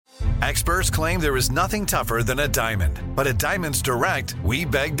Experts claim there is nothing tougher than a diamond. But at Diamonds Direct, we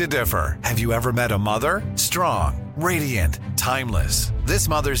beg to differ. Have you ever met a mother? Strong, radiant, timeless. This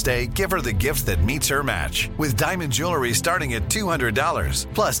Mother's Day, give her the gift that meets her match. With diamond jewelry starting at $200.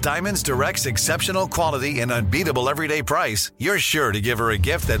 Plus Diamonds Direct's exceptional quality and unbeatable everyday price, you're sure to give her a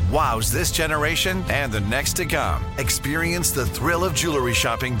gift that wows this generation and the next to come. Experience the thrill of jewelry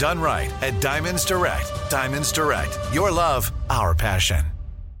shopping done right at Diamonds Direct. Diamonds Direct. Your love, our passion.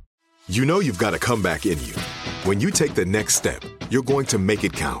 You know you've got a comeback in you. When you take the next step, you're going to make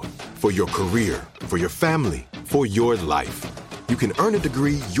it count. For your career, for your family, for your life. You can earn a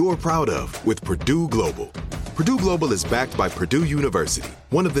degree you're proud of with Purdue Global. Purdue Global is backed by Purdue University,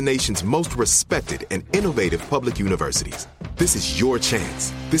 one of the nation's most respected and innovative public universities. This is your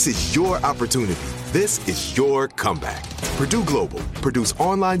chance. This is your opportunity. This is your comeback. Purdue Global, Purdue's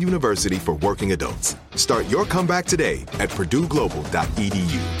online university for working adults. Start your comeback today at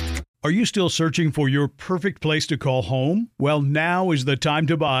purdueglobal.edu. Are you still searching for your perfect place to call home? Well, now is the time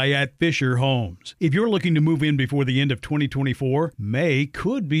to buy at Fisher Homes. If you're looking to move in before the end of 2024, May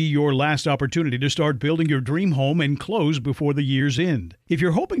could be your last opportunity to start building your dream home and close before the year's end. If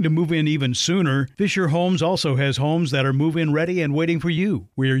you're hoping to move in even sooner, Fisher Homes also has homes that are move-in ready and waiting for you,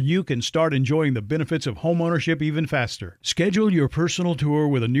 where you can start enjoying the benefits of homeownership even faster. Schedule your personal tour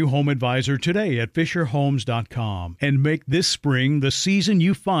with a new home advisor today at FisherHomes.com and make this spring the season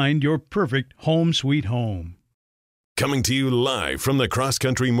you find your perfect home sweet home. Coming to you live from the Cross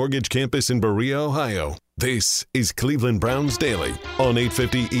Country Mortgage Campus in Berea, Ohio. This is Cleveland Browns Daily on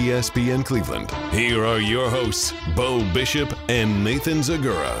 850 ESPN Cleveland. Here are your hosts, Bo Bishop and Nathan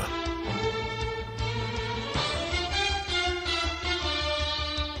Zagura.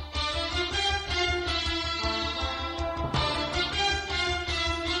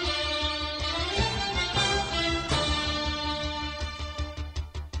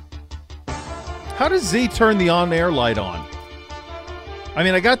 How does Z turn the on-air light on? I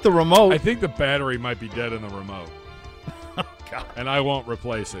mean, I got the remote. I think the battery might be dead in the remote. Oh, God. And I won't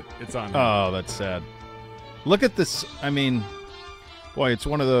replace it. It's on. Oh, that's sad. Look at this. I mean, boy, it's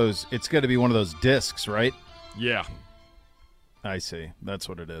one of those. It's got to be one of those discs, right? Yeah. I see. That's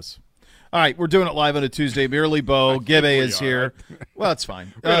what it is. All right, we're doing it live on a Tuesday. Merely Bo. Gibbe is here. Well, it's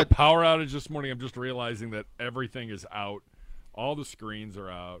fine. We had a power outage this morning. I'm just realizing that everything is out. All the screens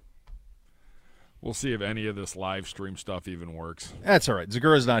are out. We'll see if any of this live stream stuff even works. That's all right.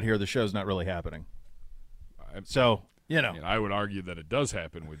 Zagura's not here. The show's not really happening. So, you know. I would argue that it does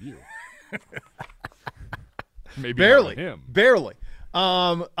happen with you. Maybe barely. Not with him. Barely.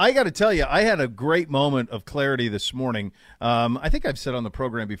 I got to tell you, I had a great moment of clarity this morning. I think I've said on the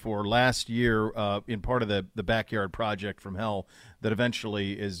program before, last year in part of the backyard project from hell that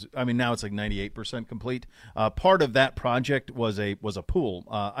eventually is, I mean, now it's like 98% complete. Part of that project was a pool.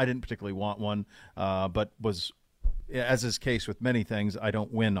 I didn't particularly want one, but was, as is case with many things, I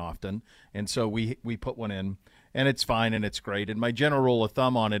don't win often. And so we put one in. And it's fine and it's great. And my general rule of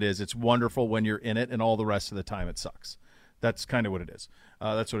thumb on it is it's wonderful when you're in it, and all the rest of the time it sucks. That's kind of what it is.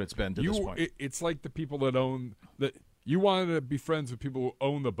 That's what it's been to this point. It's like the people that own that. You wanted to be friends with people who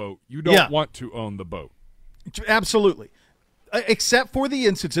own the boat. You don't want to own the boat. Absolutely. Except for the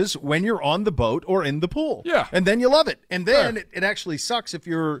instances when you're on the boat or in the pool. Yeah. And then you love it. And then it actually sucks if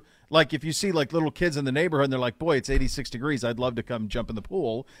you're like, if you see like little kids in the neighborhood and they're like, boy, it's 86 degrees. I'd love to come jump in the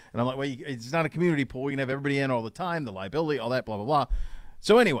pool. And I'm like, well, it's not a community pool. You can have everybody in all the time, the liability, all that, blah, blah, blah.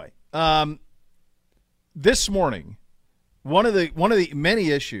 So anyway, this morning, one of the many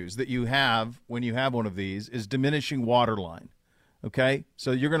issues that you have when you have one of these is diminishing water line. Okay?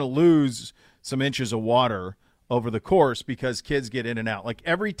 So you're going to lose some inches of water over the course because kids get in and out. Like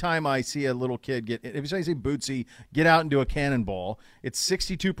every time I see a little kid if I see Bootsy get out and do a cannonball, it's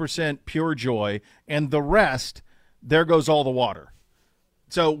 62% pure joy, and the rest, there goes all the water.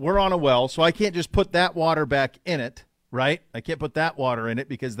 So we're on a well, so I can't just put that water back in it, right? I can't put that water in it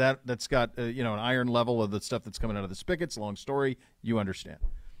because that's got an iron level of the stuff that's coming out of the spigots. Long story, you understand.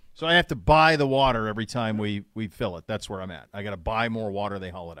 So I have to buy the water every time we fill it. That's where I'm at. I got to buy more water. They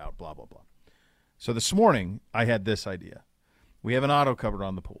haul it out, blah, blah, blah. So this morning, I had this idea. We have an auto cover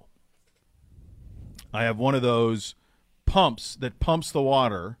on the pool. I have one of those pumps that pumps the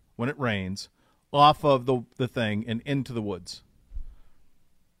water when it rains off of the thing and into the woods.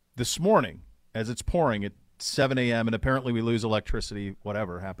 This morning, as it's pouring at 7 a.m., and apparently we lose electricity,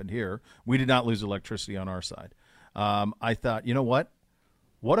 whatever happened here. We did not lose electricity on our side. I thought, you know what?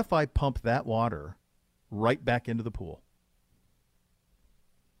 What if I pump that water right back into the pool?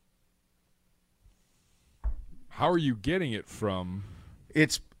 How are you getting it from? There's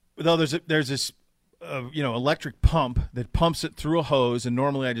this electric pump that pumps it through a hose, and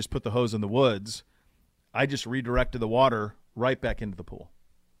normally I just put the hose in the woods. I just redirected the water right back into the pool.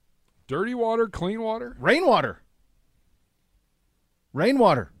 Dirty water, clean water? Rainwater.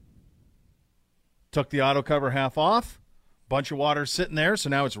 Took the auto cover half off. Bunch of water sitting there, so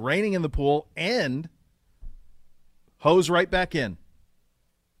now it's raining in the pool, and hose right back in.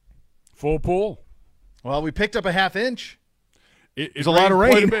 Full pool? Well, we picked up a half inch. It was a lot of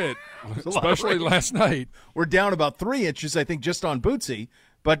rain. Quite a bit, especially last night. We're down about 3 inches, I think, just on Bootsy,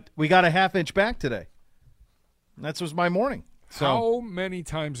 but we got a half inch back today. That was my morning. So, how many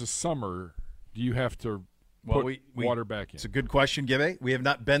times a summer do you have to put water back in? It's a good question, Gibby. We have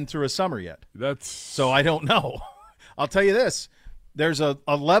not been through a summer yet. So I don't know. I'll tell you this. There's a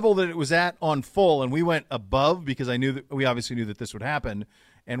level that it was at on full, and we went above because we obviously knew that this would happen,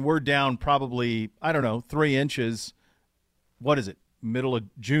 and we're down probably, 3 inches. What is it, middle of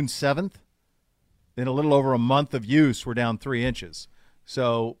June 7th? In a little over a month of use, we're down 3 inches.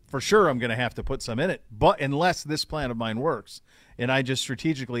 So for sure I'm going to have to put some in it, but unless this plan of mine works, and I just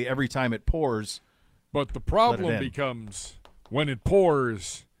strategically, every time it pours. But the problem becomes when it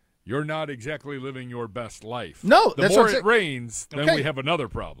pours, you're not exactly living your best life. No, the more it rains, then we have another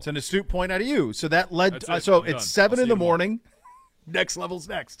problem. It's an astute point out of you. So that led so it's 7 in the morning. Next level's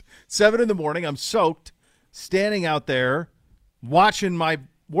next. 7 in the morning, I'm soaked, standing out there, watching my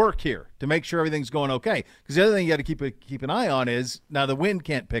work here to make sure everything's going okay. Because the other thing you got to keep an eye on is, now the wind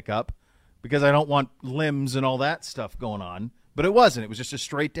can't pick up because I don't want limbs and all that stuff going on. But it wasn't. It was just a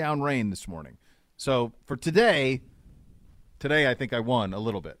straight down rain this morning. So for today I think I won a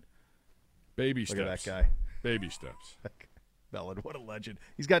little bit. Baby steps. Look at that guy. Baby steps. Bellin, what a legend.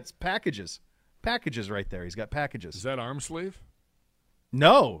 He's got packages. Packages right there. He's got packages. Is that arm sleeve?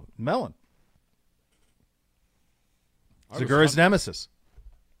 No, Mellon. Zagura's nemesis.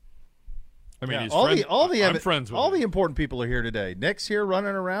 I mean, he's all I'm friends with all him. the important people are here today. Nick's here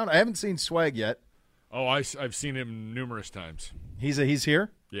running around. I haven't seen Swag yet. Oh, I've seen him numerous times. He's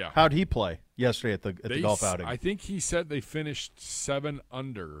here? Yeah. How'd he play yesterday at the golf outing? I think he said they finished 7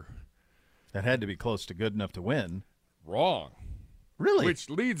 under. That had to be close to good enough to win. Wrong. Really? Which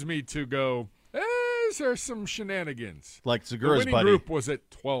leads me to go, is there some shenanigans? Like Zagura's the winning buddy. group was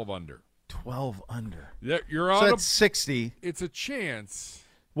at 12 under. 12 under. You're so that's 60. It's a chance.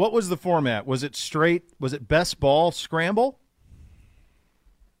 What was the format? Was it straight? Was it best ball scramble?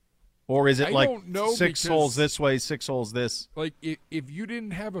 Or is it I like don't know 6 holes this way, 6 holes this? Like, if you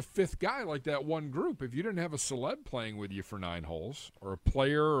didn't have a fifth guy like that one group, if you didn't have a celeb playing with you for 9 holes, or a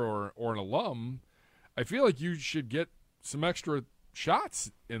player or an alum, I feel like you should get some extra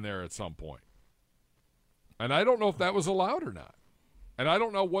shots in there at some point. And I don't know if that was allowed or not. And I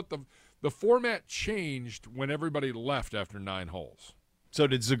don't know what the format changed when everybody left after 9 holes. So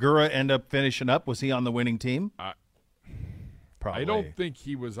did Zagura end up finishing up? Was he on the winning team? Probably. I don't think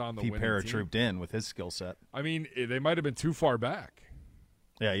he was on the winning team. He paratrooped in with his skill set. I mean, they might have been too far back.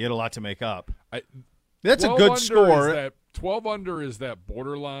 Yeah, you had a lot to make up. That's a good score. 12 under is that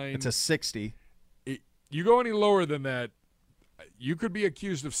borderline. It's a 60. You go any lower than that, you could be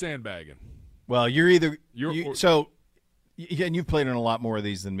accused of sandbagging. Well, and you've played in a lot more of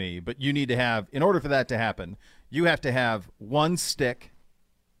these than me, but you need to have, in order for that to happen, you have to have one stick.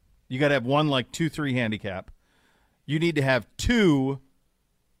 You got to have one 2-3 handicap. You need to have 2,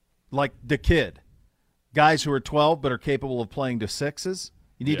 like the kid, guys who are 12 but are capable of playing to 6s.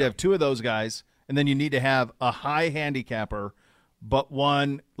 You need to have 2 of those guys, and then you need to have a high handicapper, but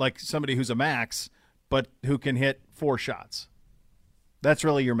one, like somebody who's a max, but who can hit 4 shots. That's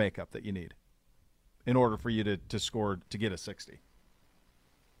really your makeup that you need in order for you to score, to get a 60.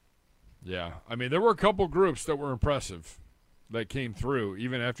 Yeah. I mean, there were a couple groups that were impressive that came through,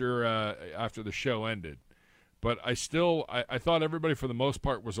 even after the show ended. But I thought everybody for the most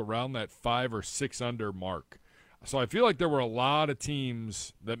part was around that 5 or 6 under mark. So I feel like there were a lot of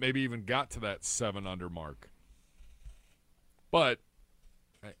teams that maybe even got to that 7 under mark. But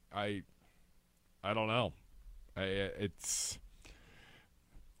I don't know. It's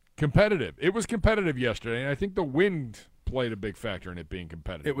competitive. It was competitive yesterday, and I think the wind played a big factor in it being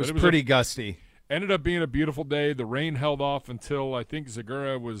competitive. It was pretty gusty. Ended up being a beautiful day. The rain held off until I think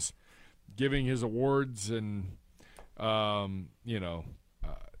Zagura was giving his awards and the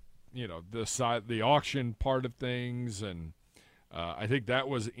auction part of things, and I think that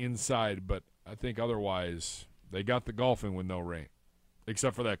was inside, but I think otherwise they got the golfing with no rain,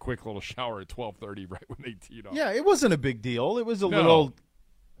 except for that quick little shower at 12:30 right when they teed off. Yeah, it wasn't a big deal. It was little.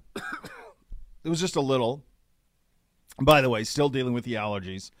 It was just a little. By the way, still dealing with the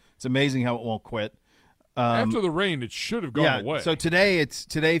allergies. It's amazing how it won't quit. After the rain, it should have gone away. So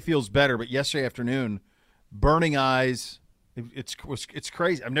today feels better, but yesterday afternoon, burning eyes. It's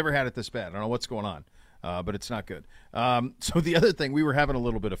crazy. I've never had it this bad. I don't know what's going on, but it's not good. So the other thing, we were having a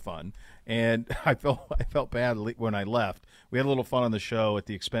little bit of fun, and I felt bad when I left. We had a little fun on the show at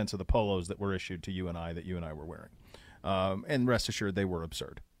the expense of the polos that were issued to you and I were wearing. And rest assured, they were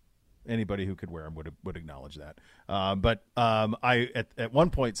absurd. Anybody who could wear them would acknowledge that. But I at one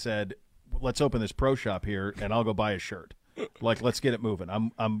point said, "Let's open this pro shop here, and I'll go buy a shirt. Like, let's get it moving.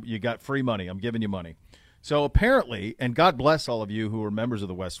 You got free money. I'm giving you money." So apparently, and God bless all of you who are members of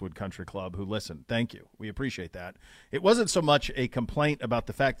the Westwood Country Club who listen. Thank you. We appreciate that. It wasn't so much a complaint about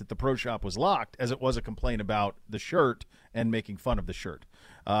the fact that the pro shop was locked as it was a complaint about the shirt and making fun of the shirt.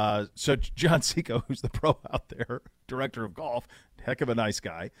 So John Seco, who's the pro out there, director of golf, heck of a nice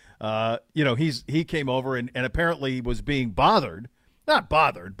guy, he came over and apparently was being bothered, not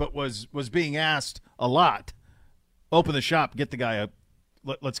bothered, but was being asked a lot, open the shop, get the guy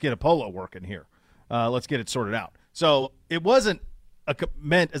let's get a polo working here. Let's get it sorted out. So it wasn't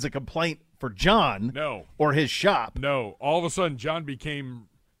meant as a complaint for John or his shop. No. All of a sudden, John became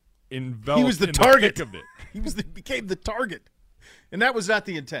enveloped. He was the in target. The thick of it. Became the target. And that was not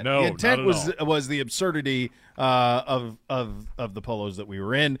the intent. No, the intent not at all. was the absurdity of the polos that we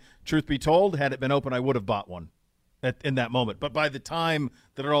were in. Truth be told, had it been open, I would have bought one in that moment. But by the time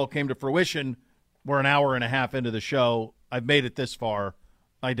that it all came to fruition, we're an hour and a half into the show. I've made it this far.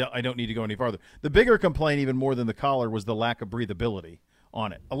 I don't need to go any farther. The bigger complaint, even more than the collar, was the lack of breathability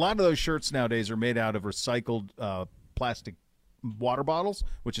on it. A lot of those shirts nowadays are made out of recycled plastic water bottles,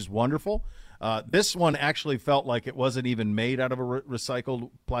 which is wonderful. This one actually felt like it wasn't even made out of a recycled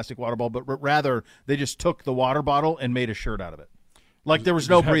plastic water bottle, but rather they just took the water bottle and made a shirt out of it. Like there was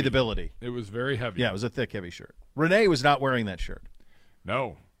no heavy. Breathability. It was very heavy. Yeah, it was a thick, heavy shirt. Renee was not wearing that shirt.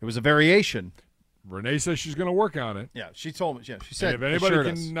 No. It was a variation. Renee says she's going to work on it. Yeah, she told me. Yeah, she said. And if anybody assured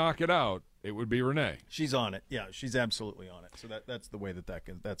can us. knock it out, it would be Renee. She's on it. Yeah, she's absolutely on it. So that's the way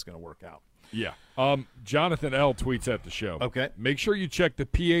that's going to work out. Yeah. Jonathan L. tweets at the show. Okay. Make sure you check the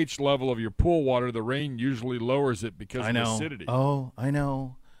pH level of your pool water. The rain usually lowers it because of acidity. Oh, I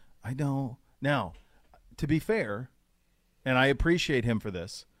know. Now, to be fair, and I appreciate him for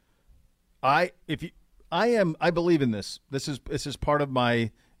this, I believe in this. This is part of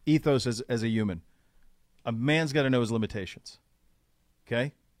my ethos as a human. A man's got to know his limitations.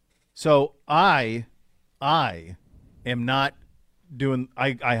 Okay? So I am not doing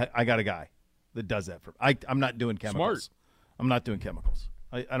I got a guy that does that for me. I'm not doing chemicals. Smart. I'm not doing chemicals.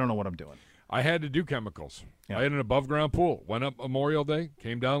 I don't know what I'm doing. I had to do chemicals. Yeah. I had an above ground pool. Went up Memorial Day,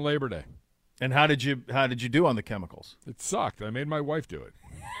 came down Labor Day. And how did you do on the chemicals? It sucked. I made my wife do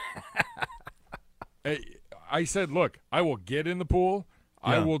it. I said, look, I will get in the pool.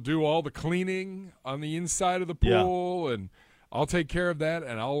 Yeah. I will do all the cleaning on the inside of the pool, and I'll take care of that,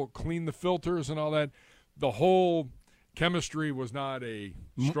 and I'll clean the filters and all that. The whole chemistry was not a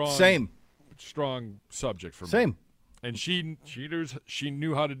strong subject for me. Same. And she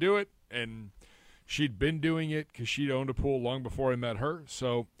knew how to do it, and she'd been doing it because she'd owned a pool long before I met her.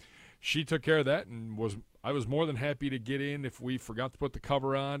 So she took care of that, and I was more than happy to get in if we forgot to put the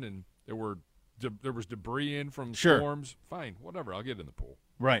cover on, and there was debris in from storms. Fine, whatever. I'll get in the pool.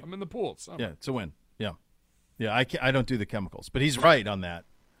 Right. I'm in the pool. It's summer. Yeah, it's a win. Yeah. Yeah, I don't do the chemicals, but he's right on that.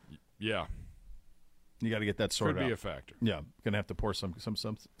 Yeah. You got to get that sorted out. Could be a factor. Yeah, going to have to pour some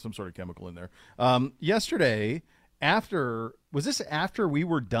sort of chemical in there. Yesterday, was this after we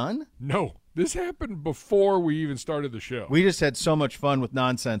were done? No, this happened before we even started the show. We just had so much fun with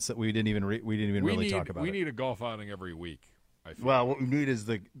nonsense that we didn't even really talk about it. We need a golf outing every week. I feel. Well, what we need is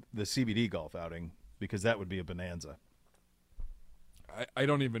the CBD golf outing because that would be a bonanza. I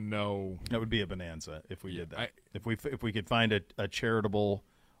don't even know. That would be a bonanza if we did that. If we could find a charitable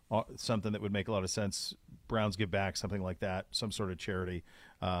something that would make a lot of sense, Browns Give Back, something like that, some sort of charity.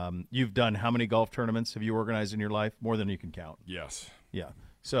 You've done how many golf tournaments have you organized in your life? More than you can count. Yes. Yeah.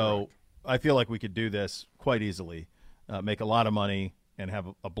 So correct. I feel like we could do this quite easily, make a lot of money, and have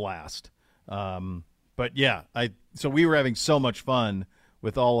a blast. But yeah, so we were having so much fun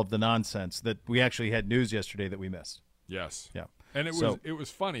with all of the nonsense that we actually had news yesterday that we missed. Yes. Yeah. And it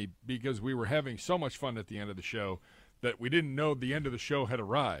was funny because we were having so much fun at the end of the show that we didn't know the end of the show had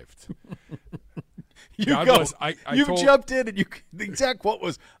arrived. You jumped in and the exact quote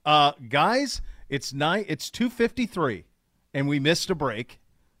was, guys, it's 2:53 and we missed a break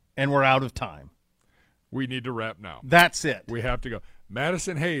and we're out of time. We need to wrap now. That's it. We have to go.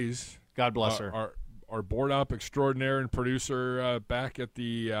 Madison Hayes, God bless her. Our board op extraordinaire and producer back at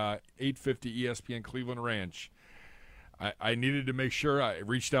the 850 ESPN Cleveland Ranch. I needed to make sure. I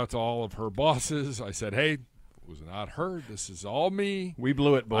reached out to all of her bosses. I said, hey, it was not her. This is all me. We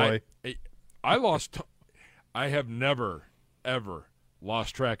blew it, boy. I lost I have never, ever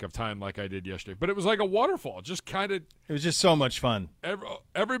lost track of time like I did yesterday. But it was like a waterfall. Just kind of. It was just so much fun.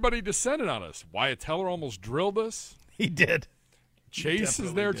 Everybody descended on us. Wyatt Teller almost drilled us. He did. Chase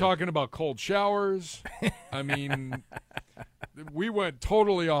is there talking about cold showers. I mean, we went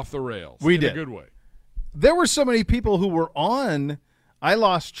totally off the rails. We in did. a good way. There were so many people who were on. I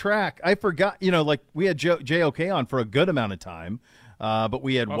lost track. I forgot. Like we had JOK on for a good amount of time, but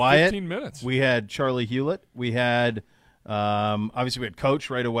we had About Wyatt. 15 minutes. We had Charlie Hewlett. We had obviously we had Coach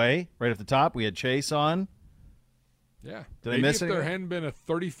right away, right at the top. We had Chase on. Yeah. Did I Maybe miss if there anything? hadn't been a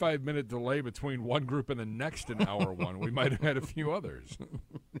 35-minute delay between one group and the next in hour one, we might have had a few others.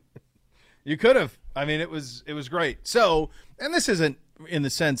 You could have. I mean, it was great. So, and this isn't in the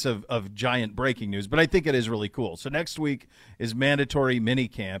sense of giant breaking news, but I think it is really cool. So next week is mandatory mini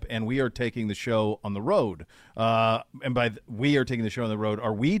camp, and we are taking the show on the road. And we are taking the show on the road.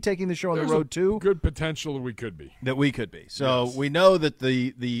 Are we taking the show on There's the road too? Good potential that we could be. That we could be. So Yes. we know that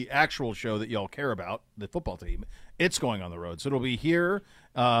the actual show that y'all care about, the football team, it's going on the road. So it'll be here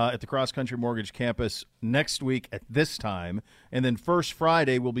at the Cross Country Mortgage Campus next week at this time. And then first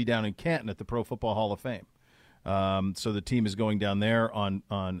Friday, we'll be down in Canton at the Pro Football Hall of Fame. So the team is going down there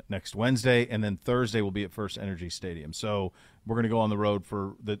on next Wednesday, and then Thursday we'll be at First Energy Stadium. So we're going to go on the road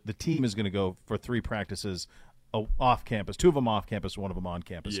for the team is going to go for 3 practices off campus, 2 of them off campus, 1 of them on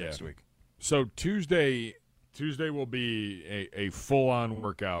campus next week. So Tuesday will be a full-on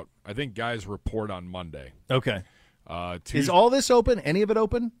workout. I think guys report on Monday. Okay. Tuesday, Is all this open? Any of it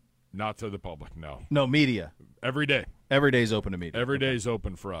open? not to the public, no. No, media. Every day. Every day's open to media. Every day is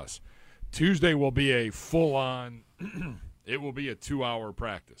open for us. Tuesday will be a full-on it will be a 2-hour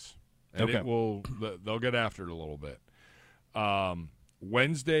practice. And they'll get after it a little bit.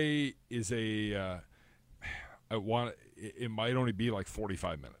 Wednesday is it might only be like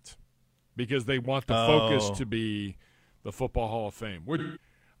 45 minutes because they want the focus to be the Football Hall of Fame, which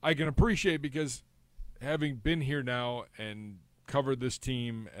I can appreciate because having been here now and covered this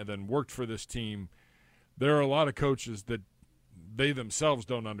team and then worked for this team, there are a lot of coaches that they themselves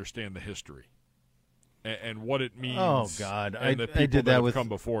don't understand the history and what it means. Oh, God. And the people I did that that have with come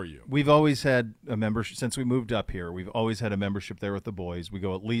before you. We've always had a membership since we moved up here. We've always had a membership there with the boys. We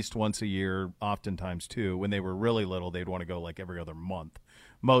go at least once a year, oftentimes 2. When they were really little, they'd want to go like every other month.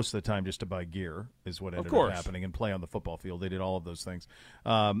 Most of the time just to buy gear is what ended up happening and play on the football field. They did all of those things.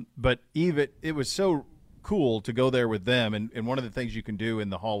 But it was so cool to go there with them. And one of the things you can do in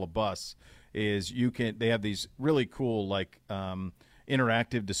the Hall of Bus is they have these really cool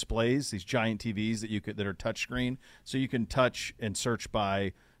interactive displays, these giant TVs that are touchscreen, so you can touch and search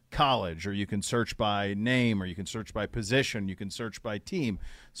by college, or you can search by name, or you can search by position, you can search by team.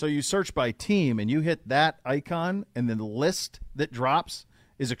 So you search by team and you hit that icon, and then the list that drops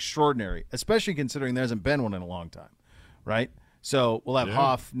is extraordinary, especially considering there hasn't been one in a long time, right? So we'll have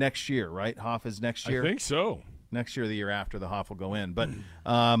Hoff next year, right? Hoff is next year. I think so. Next year, the year after, the Hoff will go in, but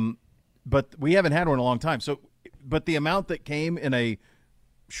we haven't had one in a long time. So, but the amount that came in a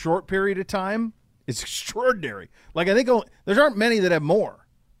short period of time is extraordinary. Like, I think there aren't many that have more.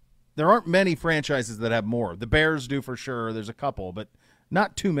 There aren't many franchises that have more. The Bears do for sure. There's a couple, but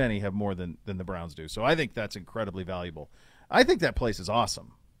not too many have more than the Browns do. So I think that's incredibly valuable. I think that place is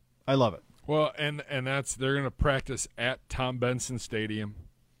awesome. I love it. Well, and they're going to practice at Tom Benson Stadium.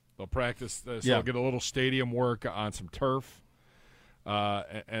 They'll practice, so they'll get a little stadium work on some turf,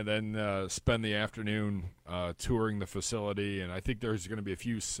 and then spend the afternoon touring the facility. And I think there's going to be a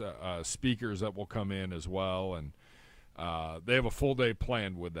few speakers that will come in as well. And they have a full day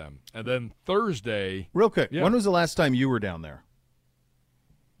planned with them. And then Thursday. Real quick, when was the last time you were down there?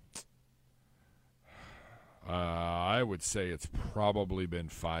 I would say it's probably been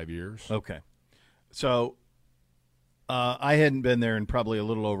 5 years. Okay. So I hadn't been there in probably a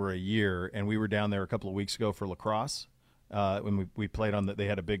little over a year, and we were down there a couple of weeks ago for lacrosse. When we played they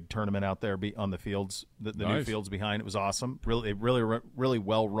had a big tournament out there on the fields, the new fields behind. It was awesome. Really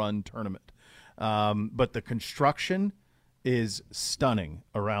well-run tournament. But the construction is stunning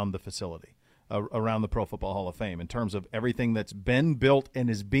around the facility, around the Pro Football Hall of Fame, in terms of everything that's been built and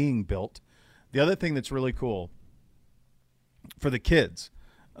is being built. The other thing that's really cool for the kids,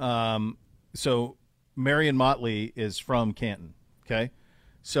 so Marion Motley is from Canton, okay?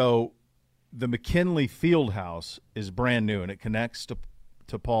 So the McKinley Fieldhouse is brand new, and it connects to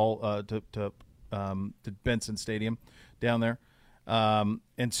Benson Stadium down there.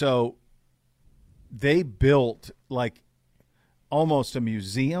 And so they built like almost a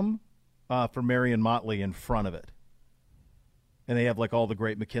museum for Marion Motley in front of it. And they have like all the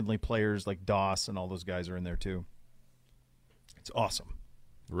great McKinley players like Doss and all those guys are in there too. It's awesome.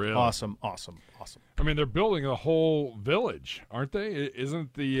 Really? Awesome. I mean, they're building a whole village, aren't they?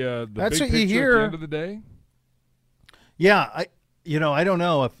 Isn't the That's big what you picture hear. at the end of the day? Yeah, I don't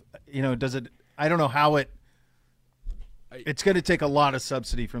know if does it. I don't know how it. It's going to take a lot of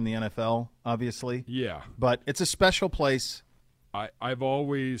subsidy from the NFL, obviously. Yeah, but it's a special place. I've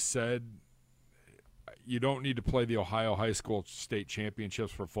always said you don't need to play the Ohio High School State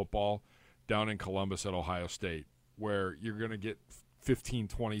Championships for football down in Columbus at Ohio State, where you're going to get 15,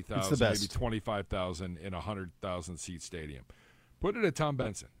 20,000, maybe 25,000 in a 100,000 seat stadium. Put it at Tom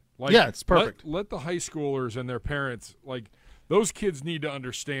Benson. Like, yeah, it's perfect. Let the high schoolers and their parents, like those kids, need to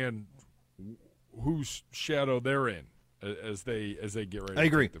understand whose shadow they're in as they get ready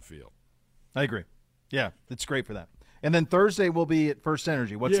to take the field. I agree. Yeah, it's great for that. And then Thursday will be at First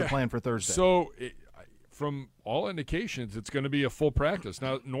Energy. What's the plan for Thursday? So, from all indications, it's going to be a full practice.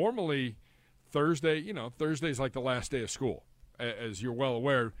 Now, normally Thursday's like the last day of school. As you're well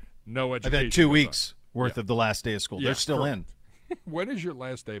aware, no education. I've had 2 weeks worth of the last day of school. They're still in. When is your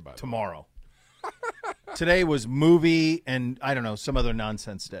last day, by the way? Tomorrow. Today was movie and, I don't know, some other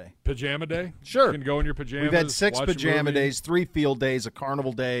nonsense day. Pajama day? Sure. You can go in your pajamas. We've had 6 watch pajama days, 3 field days, a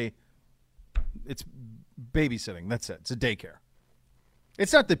carnival day. It's babysitting. That's it. It's a daycare.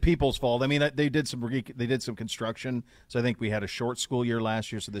 It's not the people's fault. I mean, they did some construction, so I think we had a short school year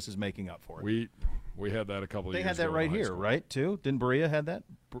last year, so this is making up for it. We had that a couple of years ago. They had that right here, right, too? Didn't Berea had that?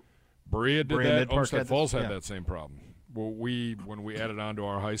 Berea did that. Olmsted Falls had yeah. that same problem. Well, when we added on to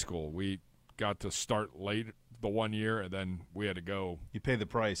our high school, we got to start late the 1 year, and then we had to go. You pay the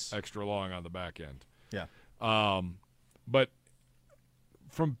price extra long on the back end. Yeah. But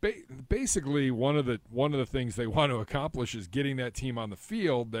from basically one of the things they want to accomplish is getting that team on the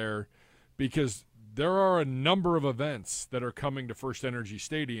field there, because there are a number of events that are coming to First Energy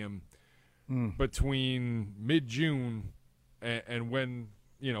Stadium between mid-June and when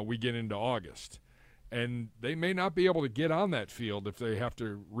we get into August. And they may not be able to get on that field if they have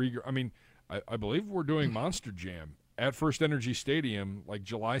to I believe we're doing Monster Jam at First Energy Stadium like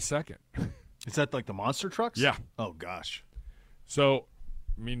July 2nd. Is that like the monster trucks? Yeah. Oh, gosh. So,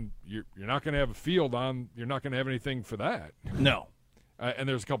 I mean, you're not going to have a field on. You're not going to have anything for that. No. And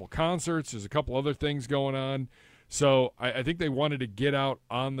there's a couple concerts. There's a couple other things going on. So I think they wanted to get out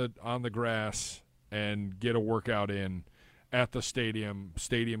on the grass and get a workout in at the stadium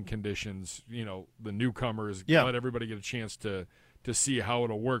conditions, the newcomers, let everybody get a chance to see how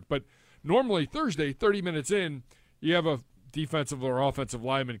it'll work. But normally Thursday, 30 minutes in, you have a defensive or offensive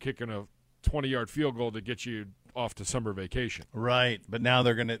lineman kicking a 20-yard field goal to get you off to summer vacation. Right, but now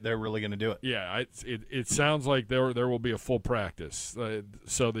they're really gonna do it. Yeah, it sounds like there will be a full practice.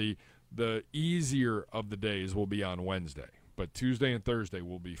 So the easier of the days will be on Wednesday. But Tuesday and Thursday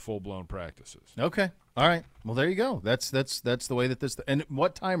will be full-blown practices. Okay. All right. Well, there you go. That's the way that this – and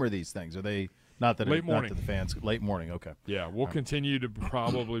what time are these things? Are they – late morning. Not to the fans. Late morning, okay. Yeah, we'll continue to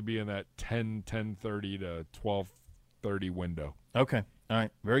probably be in that 10:30 to 12:30 window. Okay. All right.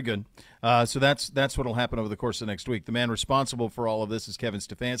 Very good. So that's what will happen over the course of next week. The man responsible for all of this is Kevin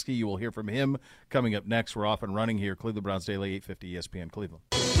Stefanski. You will hear from him coming up next. We're off and running here. Cleveland Browns Daily, 850 ESPN Cleveland.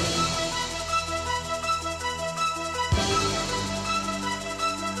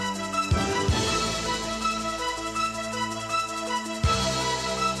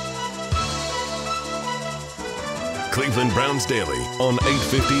 Cleveland Browns Daily on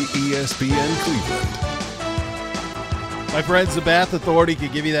 850 ESPN Cleveland. My friends, the Bath Authority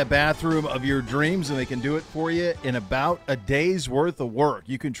can give you that bathroom of your dreams, and they can do it for you in about a day's worth of work.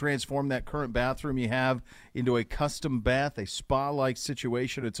 You can transform that current bathroom you have into a custom bath, a spa-like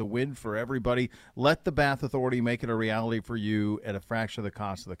situation. It's a win for everybody. Let the Bath Authority make it a reality for you at a fraction of the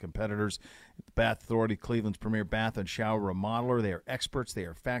cost of the competitors. The Bath Authority, Cleveland's premier bath and shower remodeler. They are experts. They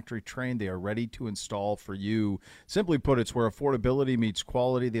are factory trained. They are ready to install for you. Simply put, it's where affordability meets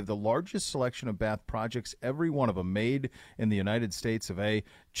quality. They have the largest selection of bath projects, every one of them made in the United States of A.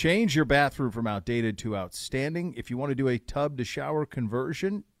 Change your bathroom from outdated to outstanding. If you want to do a tub to shower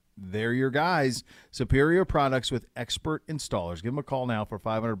conversion, they're your guys. Superior products with expert installers. Give them a call now for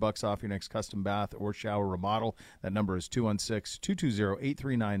 $500 off your next custom bath or shower remodel. That number is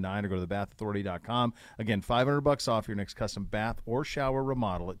 216-220-8399 or go to thebathauthority.com. Again, $500 off your next custom bath or shower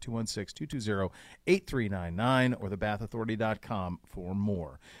remodel at 216-220-8399 or thebathauthority.com for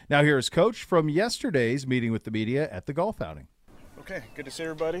more. Now here is Coach from yesterday's meeting with the media at the golf outing. Okay, good to see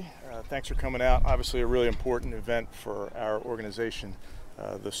everybody. Thanks for coming out. Obviously a really important event for our organization.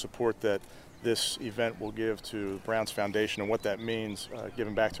 The support that this event will give to the Browns Foundation and what that means,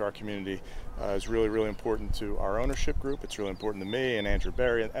 giving back to our community, is really, really important to our ownership group. It's really important to me and Andrew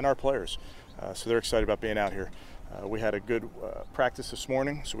Berry and our players. So they're excited about being out here. We had a good practice this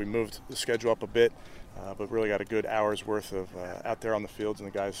morning, so we moved the schedule up a bit, but really got a good hour's worth of out there on the fields, and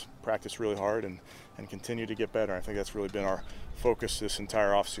the guys practice really hard and continue to get better. I think that's really been our focus this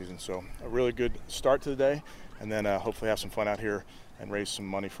entire offseason. So a really good start to the day, and then hopefully have some fun out here and raise some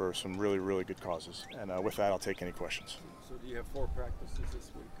money for some really, really good causes. And with that, I'll take any questions. So do you have 4 practices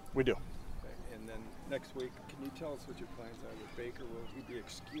this week? We do. Okay. And then next week, can you tell us what your plans are with Baker? Will he be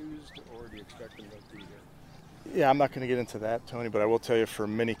excused, or do you expect him to be here? Yeah, I'm not going to get into that, Tony, but I will tell you for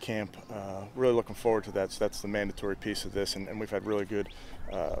mini camp, really looking forward to that. So that's the mandatory piece of this, and we've had really good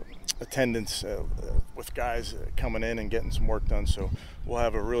attendance with guys coming in and getting some work done. So we'll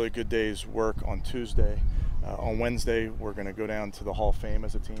have a really good day's work on Tuesday. On Wednesday, we're going to go down to the Hall of Fame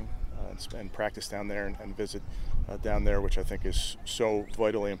as a team and practice down there and visit down there, which I think is so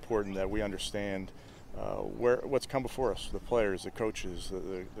vitally important that we understand what's come before us, the players, the coaches,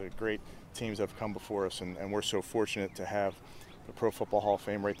 the great teams that have come before us, and we're so fortunate to have the Pro Football Hall of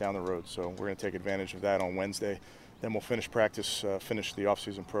Fame right down the road. So we're going to take advantage of that on Wednesday. Then we'll finish practice, finish the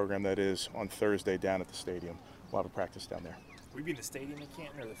off-season program that is on Thursday down at the stadium. We'll have a practice down there. Will you be in the stadium in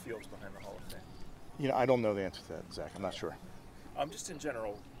Canton or the fields behind the Hall of Fame? You know, I don't know the answer to that, Zach. I'm not sure. Just in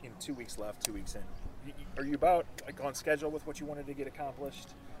general, 2 weeks left, 2 weeks in, are you about on schedule with what you wanted to get accomplished?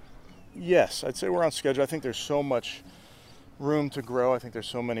 Yes, I'd say we're on schedule. I think there's so much room to grow. I think there's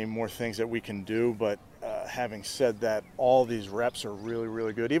so many more things that we can do, but having said that, all these reps are really,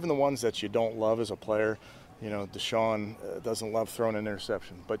 really good. Even the ones that you don't love as a player. You know, Deshaun doesn't love throwing an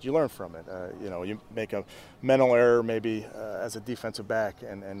interception, but you learn from it. You make a mental error maybe as a defensive back,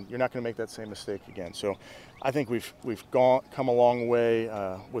 and you're not going to make that same mistake again. So I think we've come a long way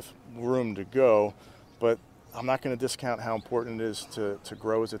with room to go, but I'm not going to discount how important it is to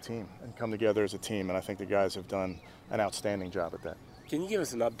grow as a team and come together as a team, and I think the guys have done an outstanding job at that. Can you give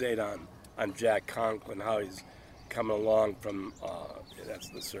us an update on Jack Conklin, how he's coming along from that's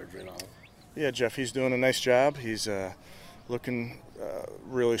the surgery and all? Yeah, Jeff, he's doing a nice job. He's looking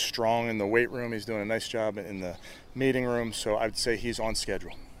really strong in the weight room. He's doing a nice job in the meeting room, so I'd say he's on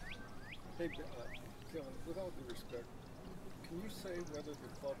schedule. Hey, Kevin, with all due respect, can you say whether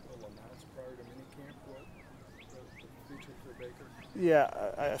the club will announce prior to minicamp what the future for Baker? Yeah,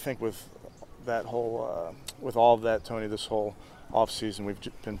 I think with that whole, with all of that, Tony, this whole offseason, we've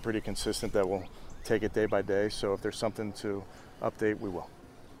been pretty consistent that we'll take it day by day. So if there's something to update, we will.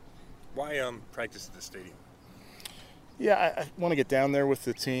 Why practice at the stadium? Yeah, I want to get down there with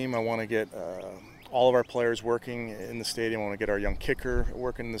the team. I want to get all of our players working in the stadium. I want to get our young kicker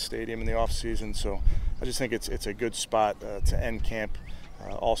working in the stadium in the off season. So I just think it's a good spot to end camp.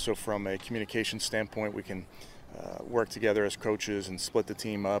 Also from a communication standpoint, we can work together as coaches and split the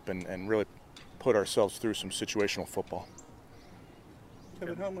team up and really put ourselves through some situational football.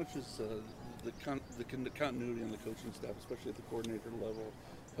 Kevin, how much is the continuity on the coaching staff, especially at the coordinator level,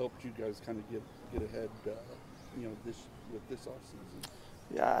 helped you guys kind of get ahead, with this offseason?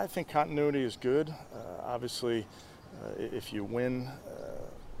 Yeah, I think continuity is good. Obviously, if you win,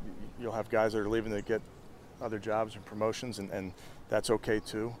 you'll have guys that are leaving to get other jobs and promotions, and that's okay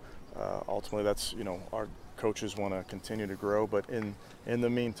too. Ultimately, that's our coaches want to continue to grow, but in the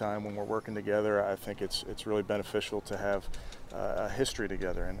meantime, when we're working together, I think it's really beneficial to have a history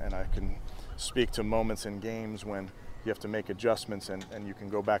together, and I can speak to moments in games when you have to make adjustments, and you can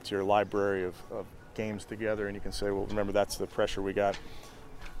go back to your library of games together, and you can say, well, remember, that's the pressure we got,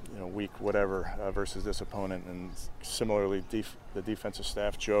 week whatever versus this opponent. And similarly, the defensive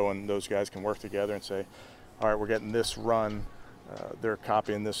staff, Joe and those guys, can work together and say, all right, we're getting this run. They're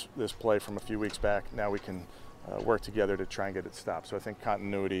copying this play from a few weeks back. Now we can work together to try and get it stopped. So I think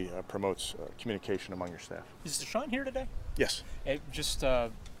continuity promotes communication among your staff. Is Deshaun here today? Yes. Just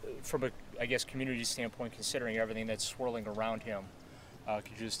from a, community standpoint, considering everything that's swirling around him,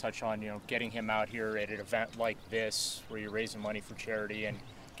 could you just touch on, getting him out here at an event like this where you're raising money for charity and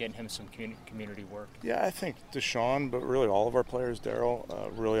getting him some community work? Yeah, I think Deshaun, but really all of our players, Daryl,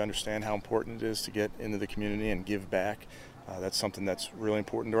 really understand how important it is to get into the community and give back. That's something that's really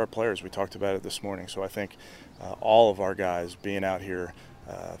important to our players. We talked about it this morning. So I think all of our guys being out here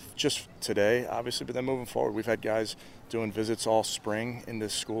just today, obviously, but then moving forward, we've had guys doing visits all spring into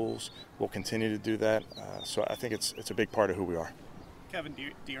schools. We'll continue to do that. So I think it's a big part of who we are. Kevin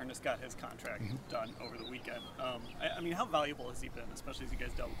Dearness got his contract done over the weekend. How valuable has he been, especially as you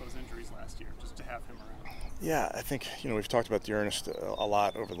guys dealt with those injuries last year, just to have him around? Yeah, I think, we've talked about Dearness a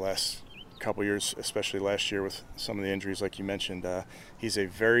lot over the last couple years, especially last year with some of the injuries like you mentioned. He's a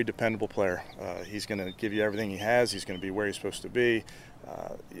very dependable player. He's going to give you everything he has. He's going to be where he's supposed to be.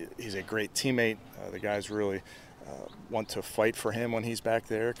 He's a great teammate. The guys really want to fight for him when he's back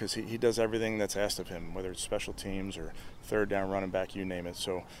there because he does everything that's asked of him, whether it's special teams or third down running back, you name it.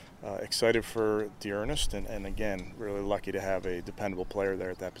 So excited for D'Ernest, and again, really lucky to have a dependable player there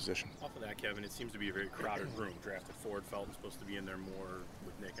at that position. Off of that, Kevin, it seems to be a very crowded room. Drafted Ford, Felton's supposed to be in there more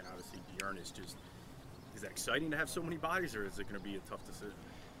with Nick, and obviously D'Ernest. Just, is that exciting to have so many bodies, or is it going to be a tough decision?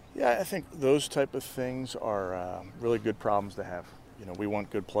 Yeah, I think those type of things are really good problems to have. You know, we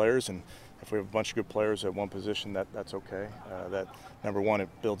want good players, and if we have a bunch of good players at one position, that's okay. That number one, it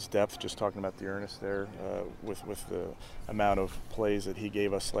builds depth. Just talking about D'Ernest there, with the amount of plays that he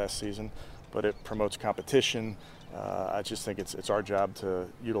gave us last season, but it promotes competition. I just think it's our job to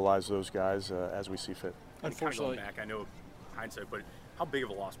utilize those guys as we see fit. Unfortunately, kind of going back, I know hindsight, but how big of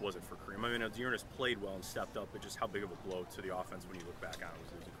a loss was it for Kareem? I mean, D'Ernest played well and stepped up, but just how big of a blow to the offense when you look back on it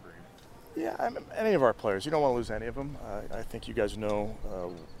was losing Kareem? Yeah, I mean, any of our players, you don't want to lose any of them. I think you guys know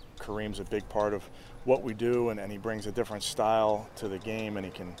Kareem's a big part of what we do, and he brings a different style to the game, and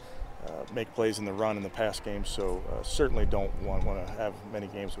he can make plays in the run and the pass game. So certainly don't want to have many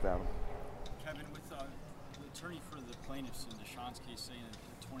games without him. Kevin, with the attorney for the plaintiffs in Deshaun's case saying that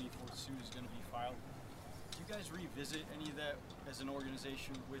the 24th suit is going to be filed, do you guys revisit any of that as an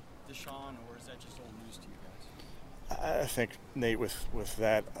organization with Deshaun, or is that just old news to you guys? I think, Nate, with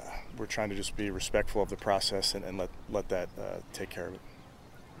that, we're trying to just be respectful of the process and let that take care of it.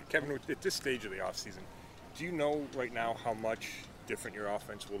 Kevin, at this stage of the offseason, do you know right now how much different your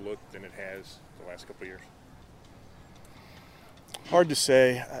offense will look than it has the last couple of years? Hard to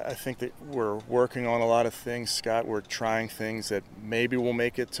say. I think that we're working on a lot of things, Scott. We're trying things that maybe will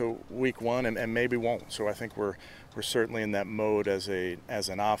make it to week one and maybe won't. So I think we're certainly in that mode as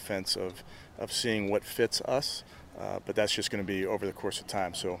an offense of seeing what fits us. But that's just going to be over the course of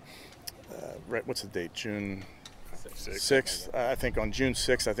time. So, what's the date? June 6th. I think on June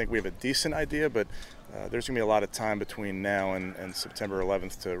 6th, I think we have a decent idea, but there's going to be a lot of time between now and September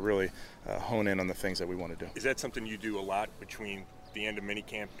 11th to really hone in on the things that we want to do. Is that something you do a lot between the end of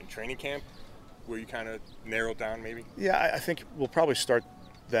minicamp and training camp, where you kind of narrow down maybe? Yeah, I think we'll probably start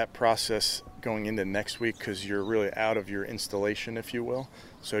that process going into next week because you're really out of your installation, if you will.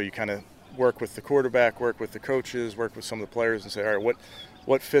 So you kind of work with the quarterback, work with the coaches, work with some of the players and say, all right,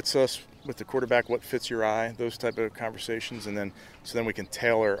 what fits us with the quarterback, what fits your eye, those type of conversations, and then we can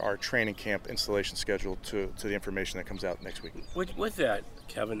tailor our training camp installation schedule to the information that comes out next week. With that,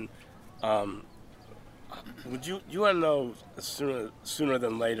 Kevin, would you want to know sooner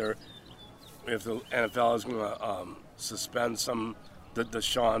than later if the NFL is going to suspend the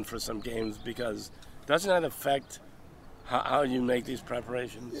Deshaun for some games, because doesn't that affect how you make these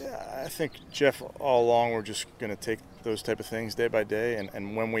preparations? Yeah, I think, Jeff, all along we're just going to take those type of things day by day,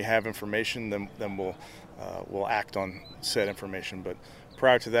 and when we have information, then we'll act on said information. But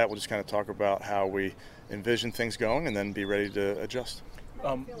prior to that, we'll just kind of talk about how we envision things going and then be ready to adjust.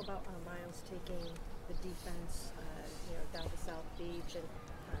 How do you feel about Miles taking the defense down to South Beach, and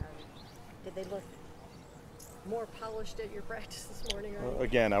did they look more polished at your practice this morning?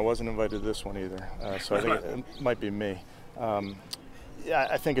 Again, I wasn't invited to this one either, so I think it might be me. Yeah,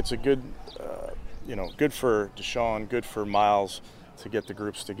 I think it's a good, good for Deshaun, good for Miles to get the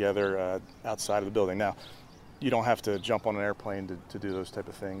groups together outside of the building. Now, you don't have to jump on an airplane to do those type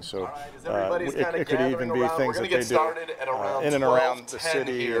of things. So it could even be things that they do in and around the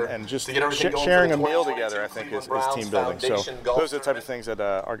city, and just sharing a meal together, I think, is team building. So those are the type of things that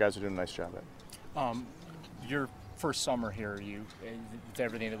our guys are doing a nice job at. Your first summer here, with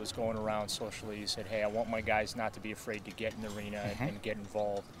everything that was going around socially, you said, hey, I want my guys not to be afraid to get in the arena and get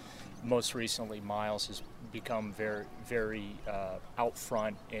involved. Most recently, Miles has become very, very out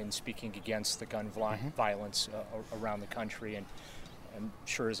front in speaking against the gun violence around the country, and I'm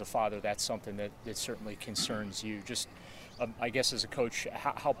sure as a father that's something that certainly concerns you. Just, I guess as a coach,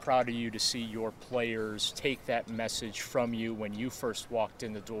 how proud are you to see your players take that message from you when you first walked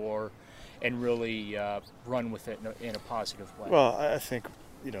in the door and really run with it in a positive way? Well, I think,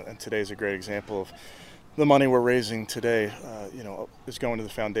 and today's a great example of the money we're raising today, is going to the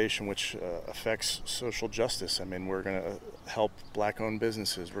foundation, which affects social justice. I mean, we're going to help black-owned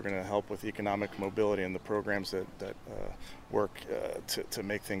businesses. We're going to help with economic mobility and the programs that work to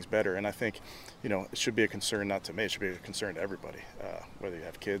make things better. And I think, it should be a concern not to me. It should be a concern to everybody, whether you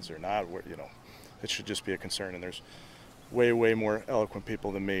have kids or not. It should just be a concern. And there's way more eloquent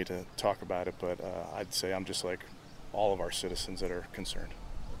people than me to talk about it, but I'd say I'm just like all of our citizens that are concerned.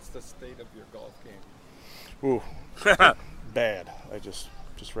 What's the state of your golf game? Ooh, bad. I just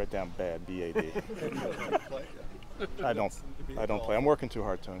Just write down bad, B-A-D. I don't play. I'm working too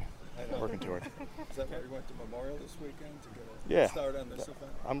hard, Tony. Working too hard. Is that why you went to Memorial this weekend to get a Yeah. start on this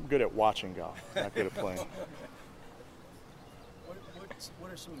event? I'm good at watching golf, not good at playing.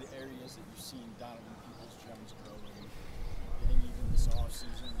 What are some of the areas that you've seen Donovan Peoples-Jones grow in, maybe even this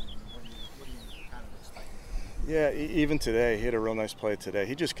offseason? What do you kind of expect? Yeah, even today, he had a real nice play today.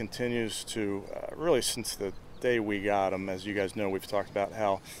 He just continues to, really since the day we got him, as you guys know, we've talked about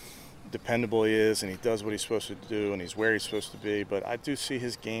how dependable he is, and he does what he's supposed to do, and he's where he's supposed to be. But I do see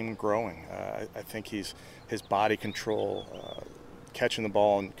his game growing. I think his body control, catching the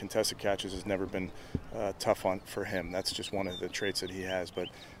ball and contested catches has never been tough for him. That's just one of the traits that he has. But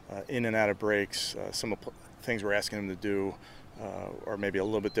in and out of breaks, some of the things we're asking him to do are maybe a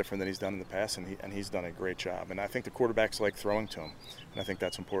little bit different than he's done in the past, and he's done a great job. And I think the quarterbacks like throwing to him, and I think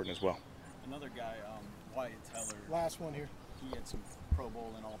that's important as well. Another guy, Wyatt Teller. Last one here. He had some Pro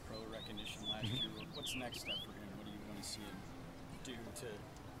Bowl and All-Pro recognition last year. What's the next step for him? What do you want to see him do to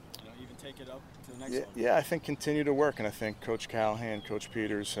even take it up to the next level? Yeah, I think continue to work, and I think Coach Callahan, Coach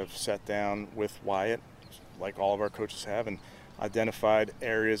Peters have sat down with Wyatt, like all of our coaches have, and identified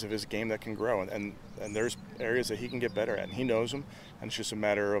areas of his game that can grow, and there's areas that he can get better at, and he knows them, and it's just a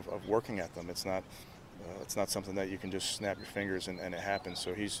matter of working at them. It's not something that you can just snap your fingers and it happens.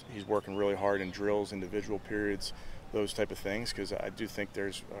 So he's working really hard in drills, individual periods, those type of things, because I do think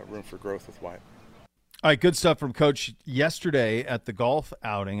there's room for growth with Wyatt. All right, good stuff from Coach yesterday at the golf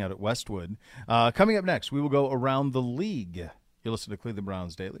outing out at Westwood. Coming up next, we will go around the league. You'll listen to Cleveland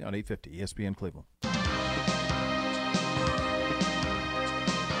Browns Daily on 850 ESPN Cleveland.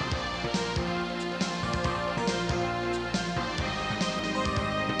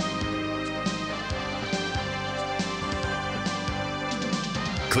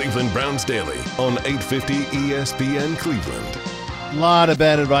 Cleveland Browns Daily on 850 ESPN Cleveland. A lot of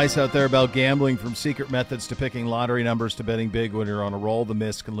bad advice out there about gambling, from secret methods to picking lottery numbers to betting big when you're on a roll. The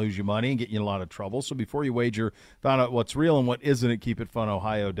miss can lose you money and get you in a lot of trouble. So before you wager, find out what's real and what isn't at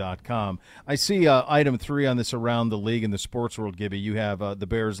KeepItFunOhio.com. I see item 3 on this around the league in the sports world, Gibby. You have the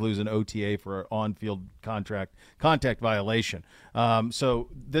Bears losing OTA for an on-field contact violation. So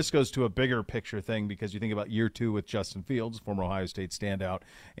this goes to a bigger picture thing, because you think about year 2 with Justin Fields, former Ohio State standout,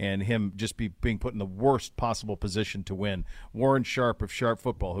 and him just being put in the worst possible position to win. Warren Sharp of Sharp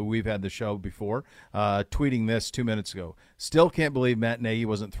Football, who we've had the show before, tweeting this 2 minutes ago. Still can't believe Matt Nagy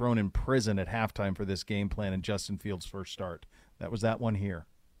wasn't thrown in prison at halftime for this game plan in Justin Fields' first start. That was that one here.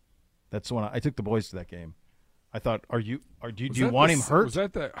 That's the one I took the boys to that game. I thought, do you want him hurt? Was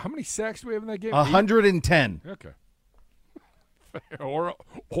that how many sacks do we have in that game? 110. Okay. or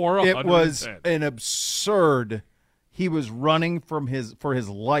 110. It was an absurd. He was running for his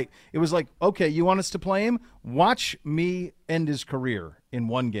life. It was like, okay, you want us to play him? Watch me end his career in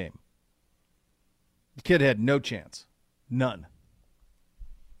one game. The kid had no chance. None.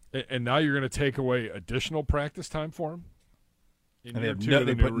 And now you're going to take away additional practice time for him? And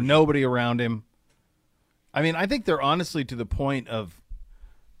they put nobody around him. I mean, I think they're honestly to the point of,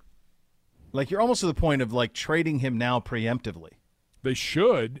 like, you're almost to the point of, like, trading him now preemptively. They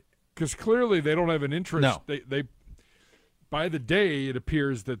should, because clearly they don't have an interest. No. They by the day, it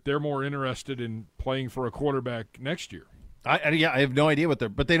appears that they're more interested in playing for a quarterback next year. I have no idea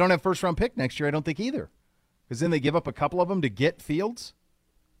but they don't have first-round pick next year, I don't think, either. Because then they give up a couple of them to get Fields.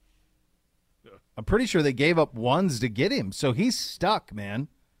 Yeah. I'm pretty sure they gave up ones to get him. So he's stuck, man.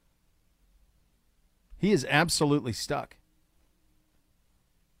 He is absolutely stuck.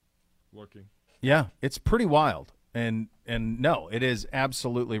 Looking. Yeah, it's pretty wild. And no, it is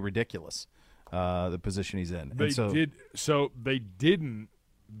absolutely ridiculous. The position he's in.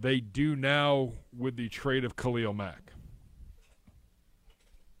 They do now with the trade of Khalil Mack.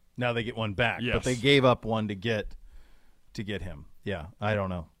 Now they get one back, yes. But they gave up one to get him. Yeah, I don't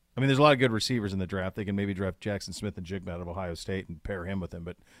know. I mean, there's a lot of good receivers in the draft. They can maybe draft Jackson Smith and Jigba out of Ohio State and pair him with him,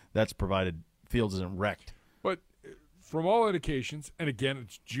 but that's provided Fields isn't wrecked. But from all indications, and again,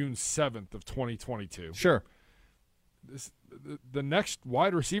 it's June 7th of 2022. Sure. The next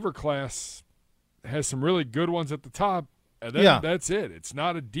wide receiver class has some really good ones at the top, and then that's it. It's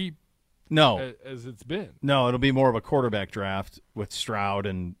not a deep as it's been. No, it'll be more of a quarterback draft with Stroud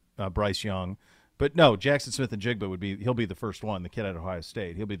and Bryce Young. But no, Jackson Smith and Jigba he'll be the first one, the kid out of Ohio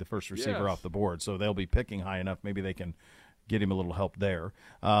State. He'll be the first receiver off the board, so they'll be picking high enough. Maybe they can get him a little help there.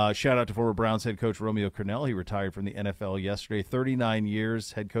 Shout out to former Browns head coach Romeo Crennel. He retired from the NFL yesterday. 39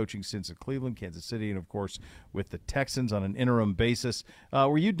 years head coaching stints at Cleveland, Kansas City, and, of course, with the Texans on an interim basis.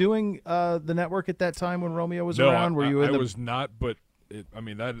 Were you doing the network at that time when Romeo was around? Were you? I was not, but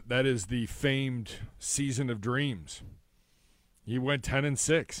that is the famed Season of Dreams. He went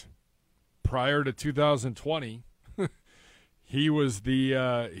 10-6. Prior to 2020, he was the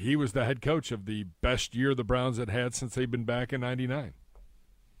head coach of the best year the Browns had since they've been back in '99.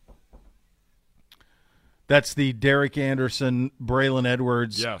 That's the Derek Anderson, Braylon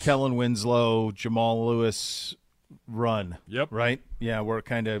Edwards, Yes. Kellen Winslow, Jamal Lewis run. Yep. Right? Yeah, where it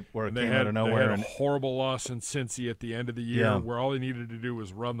came out of They nowhere. had a horrible loss in Cincy at the end of the year, Yeah. where all they needed to do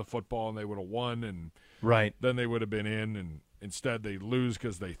was run the football, and they would have won, and Right. then they would have been in. And instead, they lose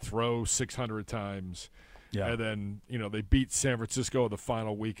because they throw 600 times. Yeah. And then, they beat San Francisco the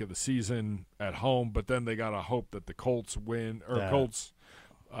final week of the season at home, but then they got to hope that the Colts win, or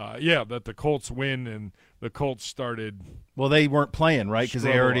Yeah. that the Colts win, and the Colts started. Well, they weren't playing, right? Because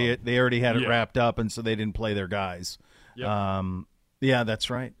they already had it Yeah. wrapped up, and so they didn't play their guys. Yep. Yeah, that's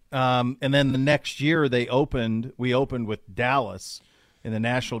right. And then the next year we opened with Dallas in the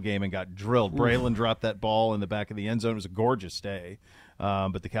national game and got drilled. Oof. Braylon dropped that ball in the back of the end zone. It was a gorgeous day,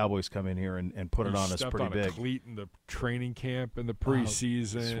 but the Cowboys come in here and put it on us Stepped pretty on big. a cleat in the training camp in the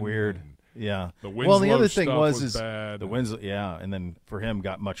preseason. It's weird. and Yeah. The well, the Winslow other thing stuff was bad. the Winslow. Yeah, and then for him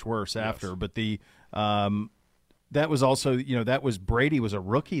got much worse after. But that was also that was Brady was a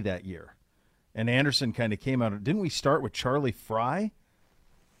rookie that year, and Anderson kind of came out. Didn't we start with Charlie Fry?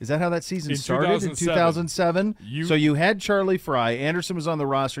 Is that how that season In started in 2007? So you had Charlie Fry, Anderson was on the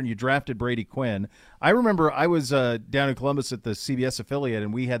roster, and you drafted Brady Quinn. I remember I was down in Columbus at the CBS affiliate,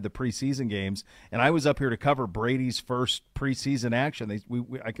 and we had the preseason games, and I was up here to cover Brady's first preseason action.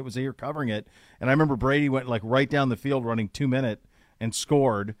 I was here covering it, and I remember Brady went right down the field running 2 minute and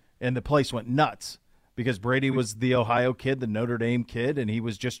scored, and the place went nuts because Brady was the Ohio kid, the Notre Dame kid, and he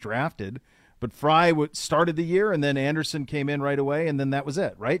was just drafted. But Fry started the year, and then Anderson came in right away, and then that was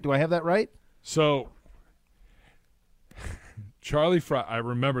it, right? Do I have that right? So, Charlie Fry, I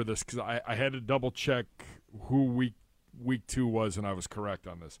remember this because I had to double-check who week 2 was, and I was correct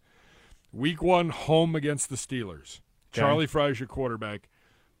on this. Week 1, home against the Steelers. Okay. Charlie Fry's your quarterback,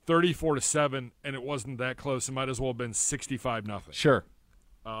 34-7, and it wasn't that close. It might as well have been 65-0. Sure.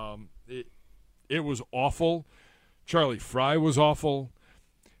 It was awful. Charlie Fry was awful.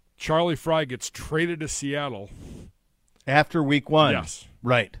 Charlie Fry gets traded to Seattle. After week 1. Yes.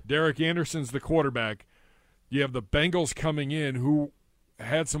 Right. Derek Anderson's the quarterback. You have the Bengals coming in who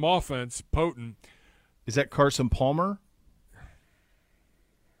had some offense, potent. Is that Carson Palmer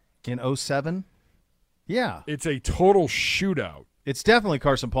in 2007? Yeah. It's a total shootout. It's definitely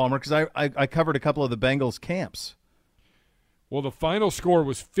Carson Palmer because I covered a couple of the Bengals camps. Well, the final score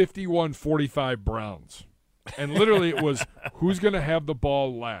was 51-45 Browns. And literally it was who's going to have the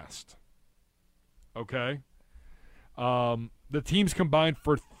ball last. Okay? The teams combined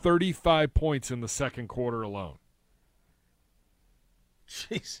for 35 points in the second quarter alone.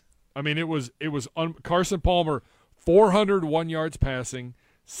 Jeez. I mean, it was Carson Palmer, 401 yards passing,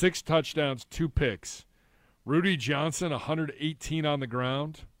 6 touchdowns, 2 picks. Rudy Johnson, 118 on the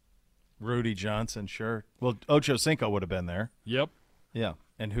ground. Rudy Johnson, sure. Well, Ocho Cinco would have been there. Yep. Yeah,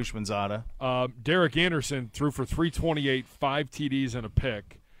 and Hushmanzada. Derek Anderson threw for 328, 5 TDs and a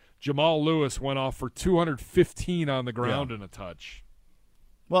pick. Jamal Lewis went off for 215 on the ground and a touch.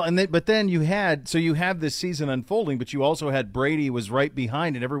 Well, but then you have this season unfolding, but you also had Brady was right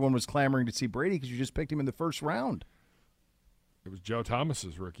behind, and everyone was clamoring to see Brady because you just picked him in the first round. It was Joe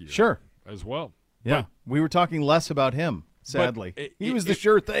Thomas's rookie year. Sure. As well. Yeah, we were talking less about him, sadly. He was the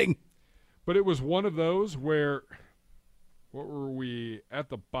sure thing. But it was one of those where, what were we, at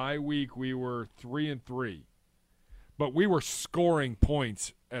the bye week, we were 3-3. But we were scoring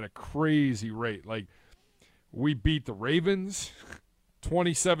points at a crazy rate. Like, we beat the Ravens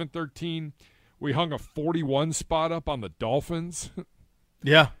 27-13. We hung a 41 spot up on the Dolphins.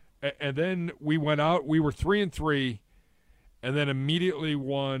 Yeah. And then we went out, we were 3-3, and then immediately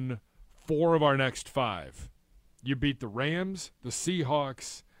won 4 of our next 5. You beat the Rams, the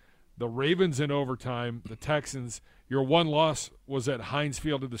Seahawks, the Ravens in overtime, the Texans. Your one loss was at Heinz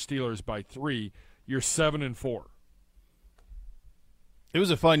Field to the Steelers by 3. You're 7-4. It was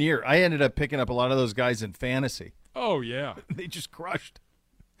a fun year. I ended up picking up a lot of those guys in fantasy. Oh yeah, they just crushed.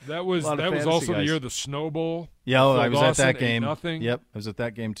 That was also the year of the Snow Bowl. Yeah, I was Dawson, at that game. 8-0. Yep, I was at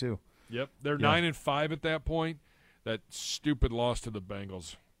that game too. Yep, they're 9-5 at that point. That stupid loss to the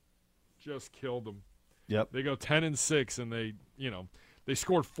Bengals just killed them. Yep, they go 10-6, and they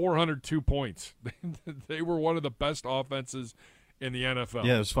scored 402 points. They were one of the best offenses in the NFL.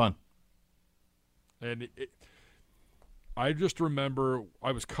 Yeah, it was fun. And I just remember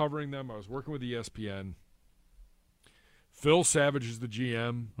I was covering them. I was working with ESPN. Phil Savage is the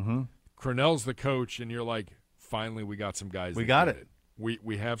GM. Mm-hmm. Cornell's the coach, and you're like, finally, we got some guys. We that got get it.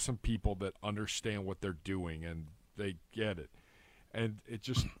 We have some people that understand what they're doing, and they get it. and it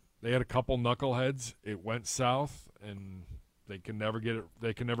just they had a couple knuckleheads. It went south, and they can never get it.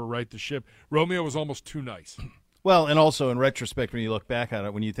 They can never right the ship. Romeo was almost too nice. Well, and also in retrospect, when you look back at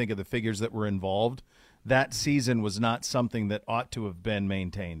it, when you think of the figures that were involved, that season was not something that ought to have been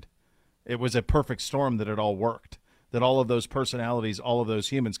maintained. It was a perfect storm that it all worked, that all of those personalities, all of those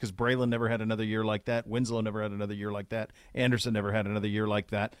humans, because Braylon never had another year like that, Winslow never had another year like that, Anderson never had another year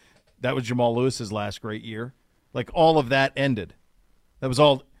like that. That was Jamal Lewis's last great year. Like, all of that ended. That was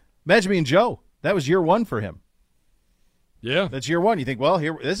all. Imagine me and Joe. That was year one for him. Yeah. That's year one. You think, well,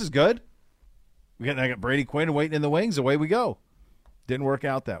 here, this is good. I got Brady Quinn waiting in the wings. Away we go. Didn't work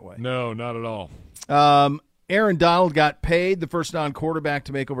out that way. No, not at all. Aaron Donald got paid, the first non-quarterback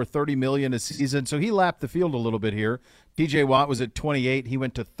to make over $30 million a season, so he lapped the field a little bit here. T.J. Watt was at 28. He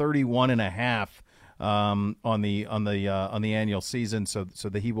went to 31.5 on the annual season, so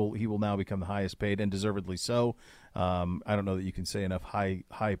that he will now become the highest paid, and deservedly so. I don't know that you can say enough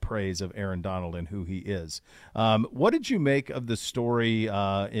high praise of Aaron Donald and who he is. What did you make of the story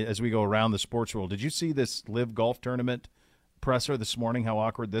as we go around the sports world? Did you see this Live Golf Tournament presser this morning, how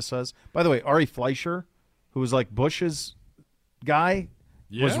awkward this was? By the way, Ari Fleischer, who was like Bush's guy,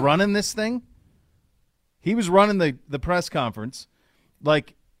 was running this thing. He was running the press conference.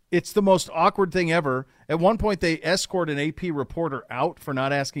 Like, it's the most awkward thing ever. At one point, they escort an AP reporter out for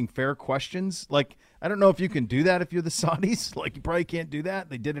not asking fair questions. Like, I don't know if you can do that if you're the Saudis. Like, you probably can't do that.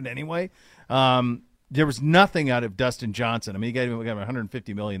 They did it anyway. There was nothing out of Dustin Johnson. I mean, he got him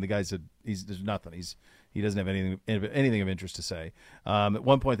 $150 million. The guy said there's nothing. He doesn't have anything of interest to say. At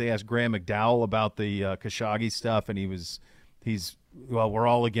one point, they asked Graham McDowell about the Khashoggi stuff, and he's well, we're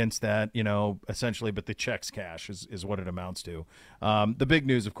all against that, essentially, but the checks cash is what it amounts to. The big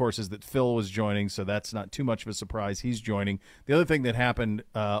news, of course, is that Phil was joining, so that's not too much of a surprise. He's joining. The other thing that happened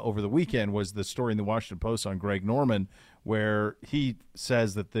over the weekend was the story in the Washington Post on Greg Norman, where he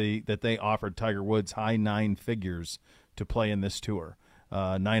says that they offered Tiger Woods high nine figures to play in this tour.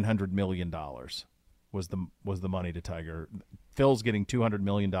 $900 million was the money to Tiger. Phil's getting $200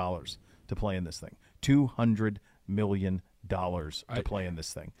 million to play in this thing. $200 million to play in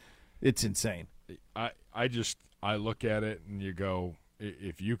this thing. It's insane. I look at it and you go,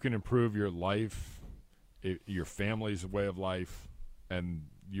 if you can improve your life, your family's way of life, and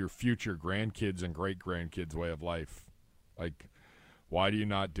your future grandkids and great grandkids' way of life, like, why do you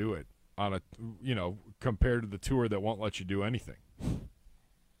not do it on a compared to the tour that won't let you do anything?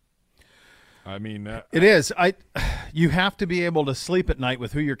 I mean, it is. You have to be able to sleep at night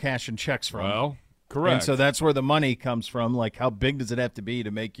with who you're cashing checks from. Well, correct. And so that's where the money comes from. Like, how big does it have to be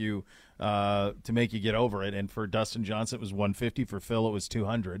to make you get over it? And for Dustin Johnson, it was $150. For Phil, it was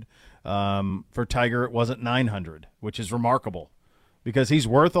 $200. For Tiger, it wasn't $900, which is remarkable because he's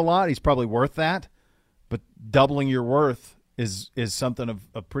worth a lot. He's probably worth that, but doubling your worth is something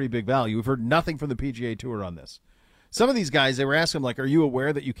of pretty big value. We've heard nothing from the PGA Tour on this. Some of these guys, they were asking him, like, are you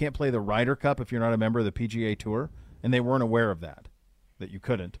aware that you can't play the Ryder Cup if you're not a member of the PGA Tour? And they weren't aware of that you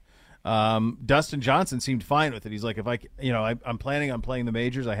couldn't. Dustin Johnson seemed fine with it. He's like, if I'm planning on playing the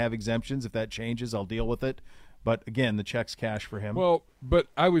majors. I have exemptions. If that changes, I'll deal with it. But again, the check's cash for him. Well, but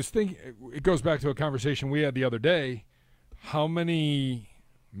I was thinking, it goes back to a conversation we had the other day. How many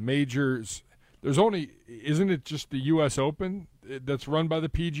majors? Isn't it just the U.S. Open that's run by the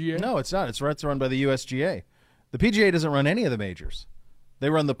PGA? No, it's not. It's run by the USGA. The PGA doesn't run any of the majors. They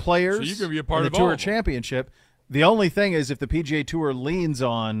run the Players, so you can be a part and of the Tour all of them. Championship. The only thing is if the PGA Tour leans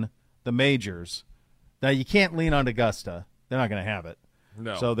on the majors, now you can't lean on Augusta. They're not going to have it.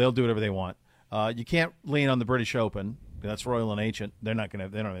 No. So they'll do whatever they want. You can't lean on the British Open. That's Royal and Ancient. They're not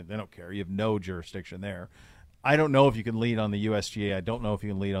going to. They don't care. You have no jurisdiction there. I don't know if you can lead on the USGA. I don't know if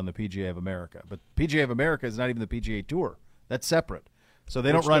you can lead on the PGA of America. But PGA of America is not even the PGA Tour. That's separate. So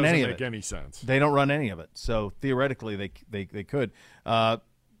they don't run any of it. Which doesn't make any sense. They don't run any of it. So theoretically, they could.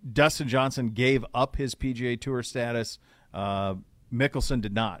 Dustin Johnson gave up his PGA Tour status. Mickelson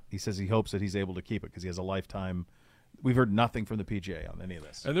did not. He says he hopes that he's able to keep it because he has a lifetime. We've heard nothing from the PGA on any of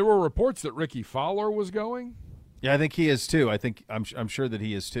this. And there were reports that Ricky Fowler was going. Yeah, I think he is too. I'm sure that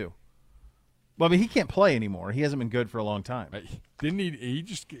he is too. Well, I mean, he can't play anymore. He hasn't been good for a long time. Didn't he?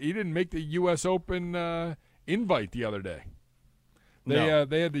 He didn't make the U.S. Open invite the other day. They had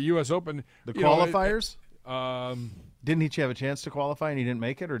the U.S. Open. The qualifiers? Didn't he have a chance to qualify and he didn't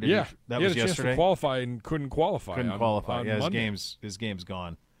make it? Or did yeah, that he was had a yesterday? Chance to qualify and couldn't qualify. Couldn't qualify. On Yeah, Monday. his game's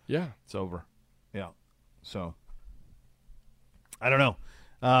gone. Yeah, it's over. Yeah, so I don't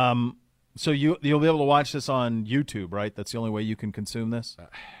know. So you'll be able to watch this on YouTube, right? That's the only way you can consume this.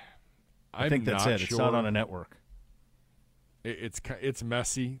 I think that's it. Sure. It's not on a network. It's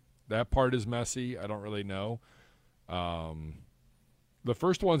messy. That part is messy. I don't really know. The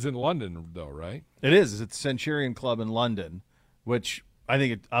first one's in London, though, right? It is. It's Centurion Club in London, which I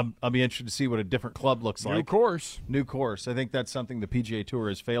think I'll be interested to see what a different club looks like. New course. I think that's something the PGA Tour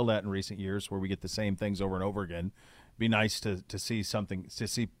has failed at in recent years, where we get the same things over and over again. It'd be nice to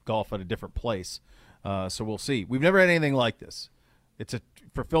see golf at a different place. So we'll see. We've never had anything like this.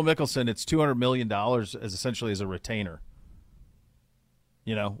 For Phil Mickelson, it's $200 million as essentially as a retainer.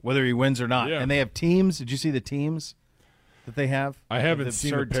 You know, whether he wins or not. Yeah. And they have teams. Did you see the teams that they have? I haven't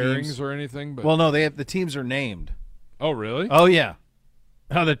seen the pairings teams or anything. But well, no, the teams are named. Oh, really? Oh, yeah.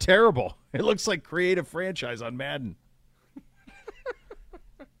 Oh, they're terrible. It looks like creative franchise on Madden.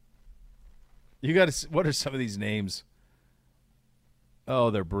 You got to. What are some of these names? Oh,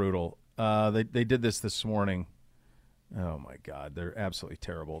 they're brutal. They did this morning. Oh my God, they're absolutely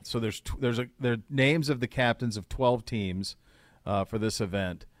terrible. So there are names of the captains of 12 teams for this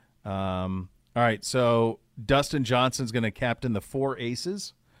event. All right, so Dustin Johnson's going to captain the 4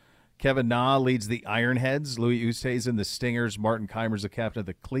 Aces. Kevin Na leads the Ironheads. Louis Oosthuizen the Stingers. Martin Keimer's the captain of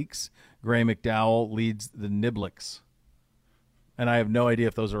the Cliques. Gray McDowell leads the Niblicks. And I have no idea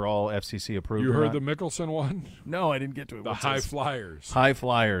if those are all FCC approved. You or heard not. the Mickelson one? No, I didn't get to it. The What's High this? Flyers. High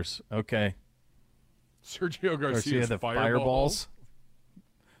Flyers. Okay. Sergio Garcia's the Fireballs.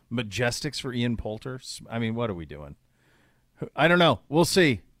 Majestics for Ian Poulter. I mean, what are we doing? I don't know. We'll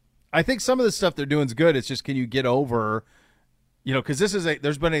see. I think some of the stuff they're doing is good. It's just, can you get over, because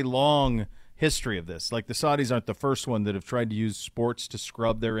there's been a long history of this. Like, the Saudis aren't the first one that have tried to use sports to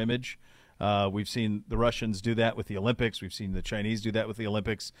scrub their image. We've seen the Russians do that with the Olympics. We've seen the Chinese do that with the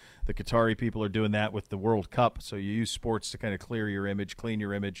Olympics. The Qatari people are doing that with the World Cup. So you use sports to kind of clear your image, clean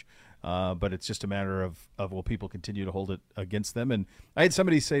your image. But it's just a matter of will people continue to hold it against them? And I had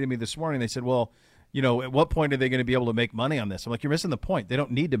somebody say to me this morning, they said, well, at what point are they going to be able to make money on this? I'm like, you're missing the point. They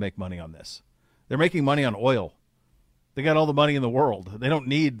don't need to make money on this. They're making money on oil. They got all the money in the world. They don't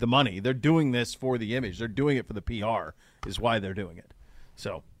need the money. They're doing this for the image. They're doing it for the PR is why they're doing it.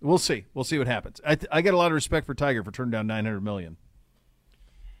 So we'll see. We'll see what happens. I get a lot of respect for Tiger for turning down $900 million.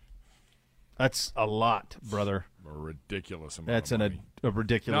 That's a lot, brother. A ridiculous amount That's of money. A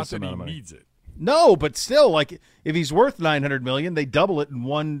ridiculous amount of money. Not that he needs it. No, but still, like, if he's worth $900 million, they double it in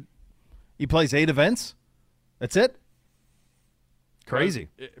one. He plays 8 events. That's it. Crazy.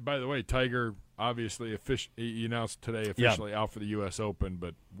 By the way, Tiger obviously he announced today officially out for the U.S. Open,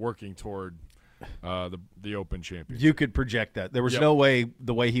 but working toward the Open Championship. You could project that. There was no way,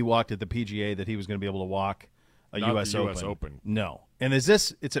 the way he walked at the PGA, that he was going to be able to walk a U.S. Open. No. And it's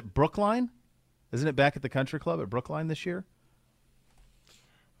at Brookline? Isn't it back at the Country Club at Brookline this year?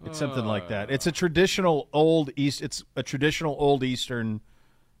 It's something like that. It's a traditional old Eastern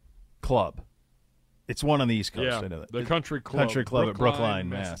club. It's one on the East Coast. Yeah, I know that. The Country Club at Brookline,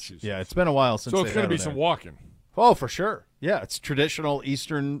 Mass. Yeah, it's been a while since. So it's going to be some walking. Oh, for sure. Yeah, it's traditional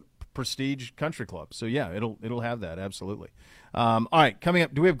Eastern prestige country club. So yeah, it'll have that, absolutely. All right, coming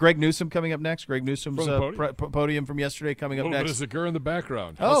up, do we have Greg Newsome coming up next? Greg Newsome's podium from yesterday coming up next. A little bit of Zagur in the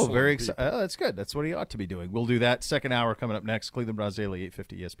background. Oh, very excited. Oh, that's good. That's what he ought to be doing. We'll do that. Second hour coming up next. Cleveland Browns Daily,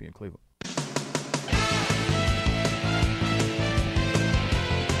 850 ESPN Cleveland.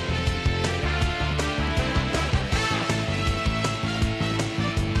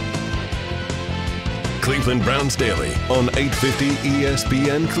 Cleveland Browns Daily on 850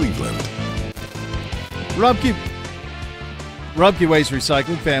 ESPN Cleveland. Rumpke Waste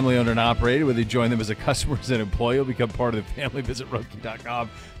Recycling, family owned and operated. Whether you join them as a customer or as an employee, you'll become part of the family. Visit Rumpke.com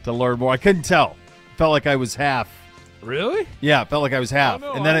to learn more. I couldn't tell. Felt like I was half. Really? Yeah, felt like I was half.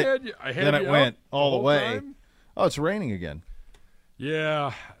 Oh, no, and then it went all the way. Time? Oh, it's raining again.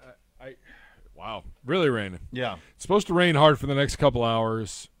 Yeah. Wow, really raining. Yeah. It's supposed to rain hard for the next couple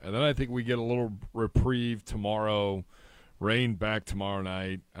hours, and then I think we get a little reprieve tomorrow, rain back tomorrow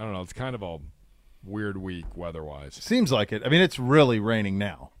night. I don't know. It's kind of a weird week weather-wise. Seems like it. I mean, it's really raining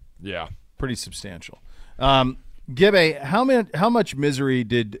now. Yeah. Pretty substantial. Gibbe, how much misery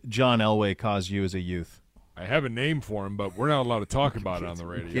did John Elway cause you as a youth? I have a name for him, but we're not allowed to talk about it on the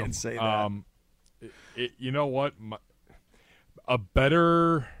radio. You can't say that. You know what? A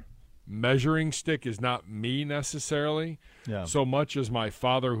better measuring stick is not me necessarily, so much as my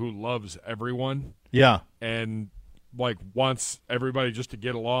father, who loves everyone. Yeah. And wants everybody just to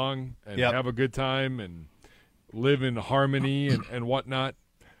get along and have a good time and live in harmony and whatnot.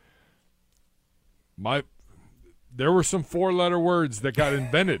 There were some 4-letter words that got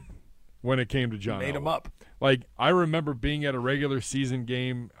invented when it came to John. Made them up. I remember being at a regular season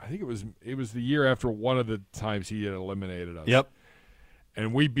game. I think it was the year after one of the times he had eliminated us. Yep.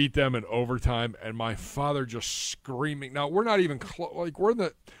 And we beat them in overtime, and my father just screaming. Now, we're not even close.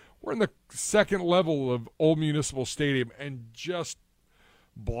 We're in the second level of Old Municipal Stadium, and just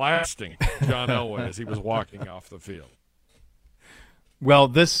blasting John Elway as he was walking off the field. Well,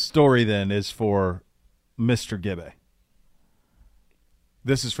 this story then is for Mr. Gibby.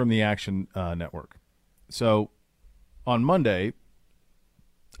 This is from the Action Network. So on Monday,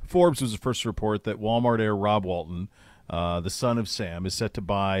 Forbes was the first to report that Walmart heir Rob Walton, the son of Sam, is set to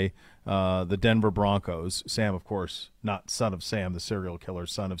buy the Denver Broncos. Sam, of course, not son of Sam, the serial killer,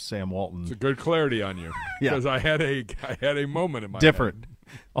 son of Sam Walton. It's a good clarity on you. Yeah. Because I had a moment in my Different.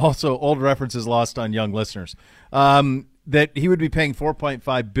 head. Also, old references lost on young listeners. That he would be paying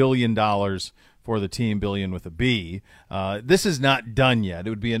 $4.5 billion for the team, billion with a B. This is not done yet. It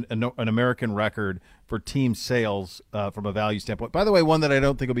would be an American record for team sales from a value standpoint. By the way, one that I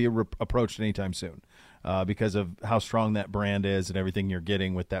don't think will be approached anytime soon because of how strong that brand is and everything you're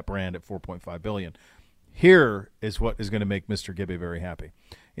getting with that brand at $4.5 billion. Here is what is going to make Mr. Gibby very happy.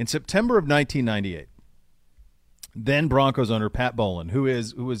 In September of 1998, then Broncos owner Pat Bowlen, who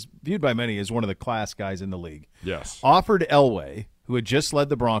was viewed by many as one of the class guys in the league, yes, offered Elway, who had just led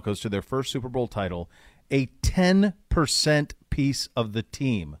the Broncos to their first Super Bowl title, a 10% piece of the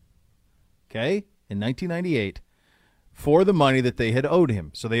team, okay, in 1998, for the money that they had owed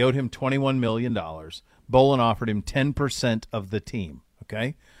him. So they owed him $21 million. Bowlen offered him 10% of the team,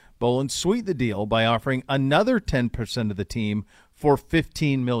 okay? Bowlen sweetened the deal by offering another 10% of the team for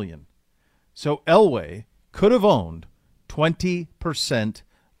 $15 million. So Elway could have owned 20%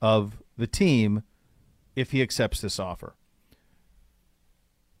 of the team if he accepts this offer.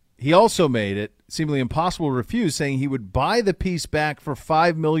 He also made it seemingly impossible to refuse, saying he would buy the piece back for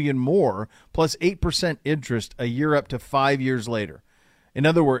 $5 million more plus 8% interest a year up to 5 years later. In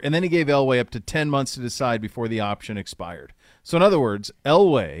other words, and then he gave Elway up to 10 months to decide before the option expired. So in other words,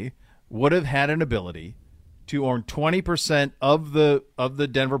 Elway would have had an ability to earn 20% of the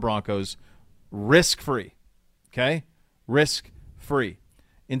Denver Broncos risk-free. Okay? Risk-free.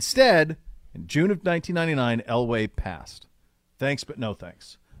 Instead, in June of 1999, Elway passed. Thanks, but no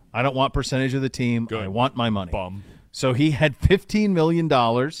thanks. I don't want percentage of the team. Good. I want my money. Bum. So he had $15 million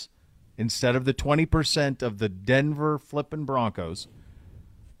instead of the 20% of the Denver flippin' Broncos.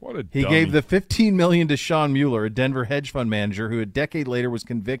 What a He dummy. gave the $15 million to Sean Mueller, a Denver hedge fund manager who a decade later was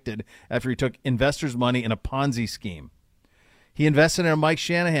convicted after he took investors' money in a Ponzi scheme. He invested in a Mike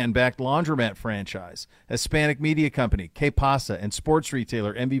Shanahan-backed laundromat franchise, a Hispanic media company, Que Pasa, and sports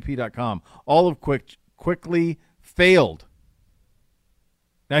retailer MVP.com. All of quickly failed.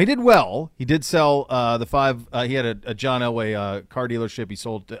 Now, he did well. He did sell he had a John Elway car dealership he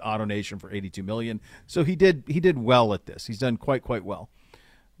sold to AutoNation for $82 million. So he did well at this. He's done quite well.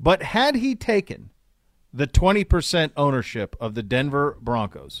 But had he taken the 20% ownership of the Denver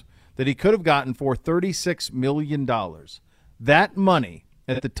Broncos that he could have gotten for $36 million, that money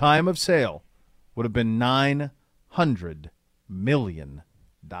at the time of sale would have been $900 million.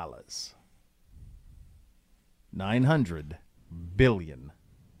 $900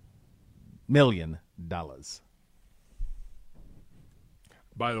 million.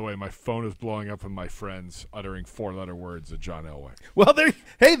 By the way, my phone is blowing up with my friends uttering 4-letter words of John Elway. Well, they're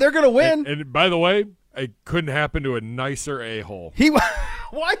going to win. And by the way, it couldn't happen to a nicer a-hole.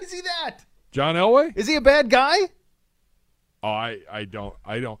 Why is he that? John Elway? Is he a bad guy? Oh, I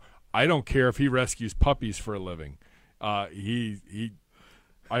don't care if he rescues puppies for a living. I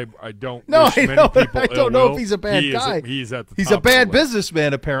don't. No, wish I many know. people I don't ill know will. if he's a bad guy. He's at the He's top a of the bad list.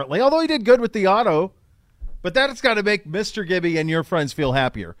 businessman, apparently. Although he did good with the auto, but that's got to make Mr. Gibby and your friends feel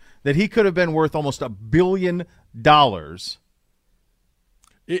happier that he could have been worth almost $1 billion.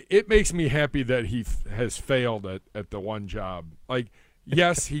 It makes me happy that he has failed at the one job. Like,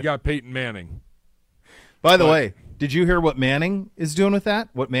 yes, he got Peyton Manning. By the way, did you hear what Manning is doing with that?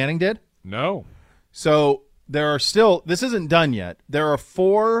 What Manning did? No. So there are still, this isn't done yet. There are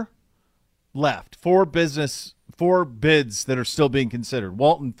 4 left, 4 bids that are still being considered.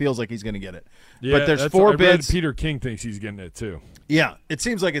 Walton feels like he's going to get it. Yeah, but there's I 4 read bids. Peter King thinks he's getting it too. Yeah, it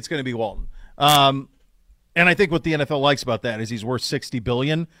seems like it's going to be Walton. And I think what the NFL likes about that is he's worth $60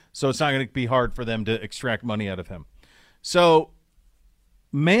 billion, so it's not going to be hard for them to extract money out of him. So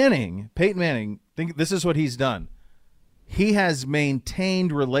Peyton Manning, think this is what he's done. He has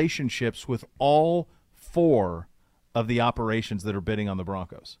maintained relationships with all 4 of the operations that are bidding on the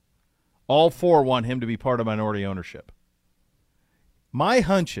Broncos. All 4 want him to be part of minority ownership. My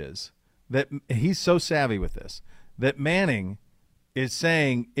hunch is that he's so savvy with this that Manning is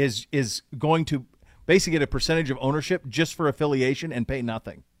saying is going to basically get a percentage of ownership just for affiliation and pay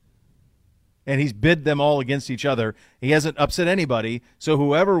nothing. And he's bid them all against each other. He hasn't upset anybody, so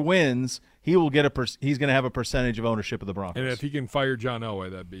whoever wins, he will get he's going to have a percentage of ownership of the Broncos. And if he can fire John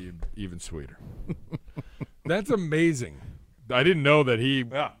Elway, that'd be even sweeter. That's amazing I didn't know that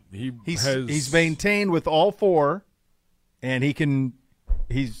he's maintained with all four, and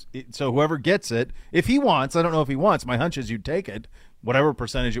so whoever gets it, if he wants, I don't know if he wants. My hunch is you'd take it, whatever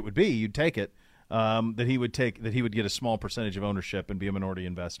percentage it would be, you'd take it. That he would get a small percentage of ownership and be a minority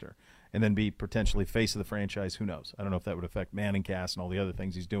investor, and then be potentially face of the franchise. Who knows? I don't know if that would affect Manning Cast and all the other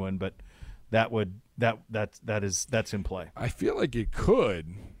things he's doing, but that's in play. I feel like it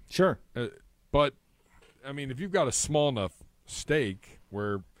could. Sure, but I mean, if you've got a small enough stake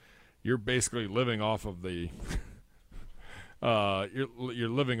where you're basically living off of the you're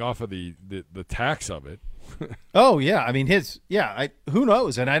living off of the tax of it. Oh yeah, I mean who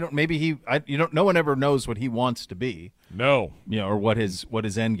knows? And no one ever knows what he wants to be. No, or what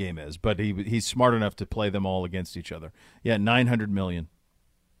his end game is. But he's smart enough to play them all against each other. Yeah, $900 million.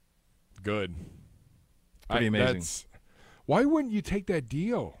 Good, pretty amazing. Why wouldn't you take that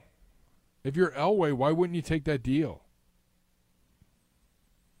deal? If you're Elway, why wouldn't you take that deal?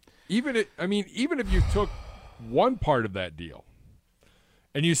 Even if you took one part of that deal,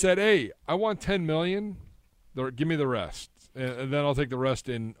 and you said, "Hey, I want $10 million. Give me the rest, and then I'll take the rest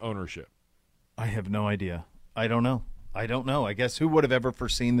in ownership." I have no idea. I don't know. I guess who would have ever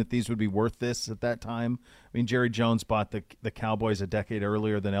foreseen that these would be worth this at that time? I mean, Jerry Jones bought the Cowboys a decade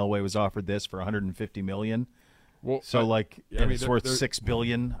earlier than Elway was offered this for $150 million. Well, so it's worth $6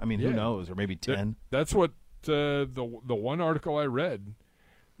 billion. I mean, who knows? Or maybe 10. That's what the one article I read.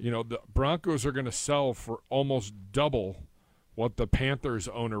 The Broncos are going to sell for almost double what the Panthers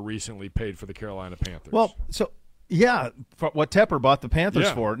owner recently paid for the Carolina Panthers. Well, so what Tepper bought the Panthers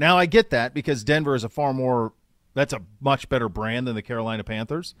for. Now I get that because Denver is that's a much better brand than the Carolina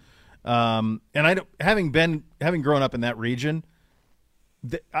Panthers. And having grown up in that region,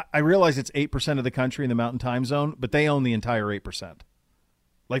 I realize it's 8% of the country in the Mountain Time Zone, but they own the entire 8%.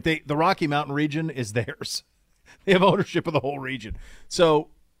 Like the Rocky Mountain region is theirs. They have ownership of the whole region. So,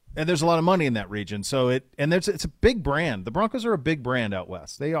 and there's a lot of money in that region. So it's a big brand. The Broncos are a big brand out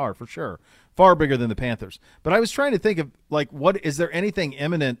west. They are, for sure. Far bigger than the Panthers. But I was trying to think of is there anything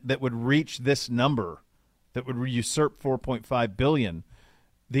imminent that would reach this number that would usurp $4.5 billion?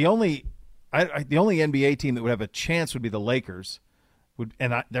 The only NBA team that would have a chance would be the Lakers.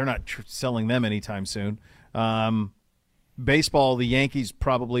 They're not selling them anytime soon. Baseball, the Yankees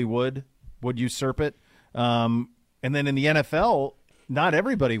probably would usurp it. And then in the NFL, not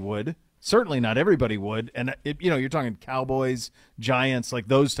everybody would. Certainly not everybody would. And, you're talking Cowboys, Giants, like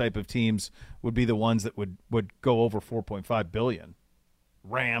those type of teams would be the ones that would go over $4.5 billion.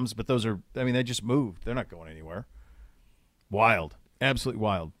 Rams, but they just moved. They're not going anywhere. Wild. Absolutely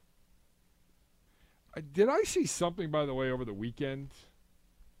wild. Did I see something, by the way, over the weekend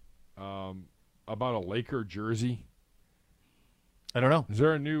about a Laker jersey? I don't know. Is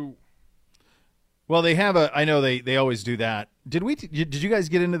there a new? Well, they have I know they always do that. Did you guys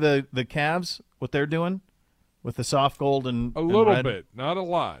get into the Cavs, what they're doing with the soft gold and a little red? bit, not a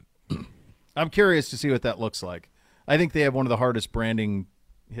lot. I'm curious to see what that looks like. I think they have one of the hardest branding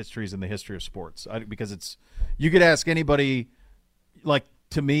histories in the history of sports because you could ask anybody,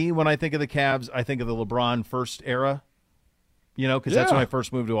 to me, when I think of the Cavs, I think of the LeBron first era, because that's when I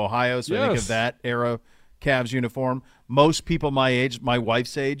first moved to Ohio. So I think of that era Cavs uniform. Most people my age, my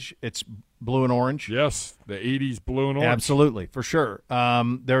wife's age, it's blue and orange. Yes, the 80s blue and orange. Absolutely, for sure.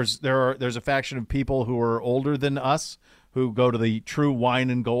 There's a faction of people who are older than us who go to the true wine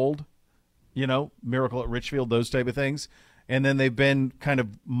and gold, Miracle at Richfield, those type of things. And then they've been kind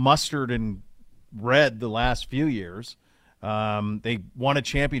of mustard in red the last few years. They won a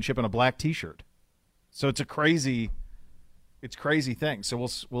championship in a black T-shirt. So it's a crazy thing. So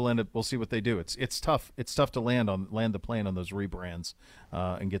we'll see what they do. It's tough. It's tough to land the plane on those rebrands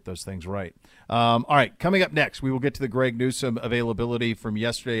and get those things right. All right, coming up next, we will get to the Greg Newsome availability from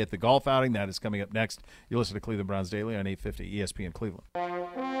yesterday at the golf outing. That is coming up next. You listen to Cleveland Browns Daily on 850 ESPN Cleveland.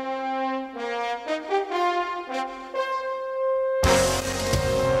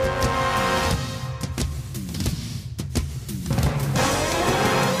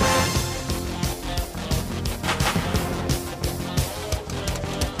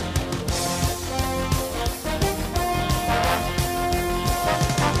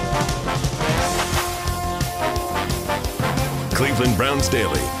 Cleveland Browns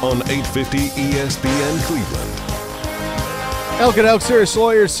Daily on 850 ESPN Cleveland. Elk and Elk Serious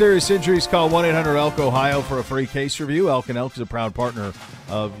Lawyers, serious injuries, call 1-800-ELK Ohio for a free case review. Elk and Elk is a proud partner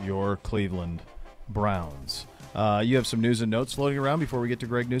of your Cleveland Browns. You have some news and notes floating around before we get to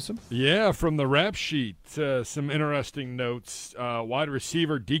Greg Newsome? Yeah, from the rap sheet, some interesting notes. Wide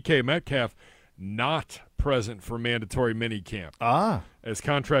receiver DK Metcalf not present for mandatory minicamp. As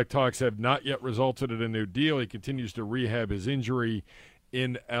contract talks have not yet resulted in a new deal, he continues to rehab his injury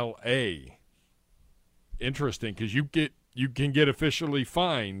in L.A. Interesting, because you can get officially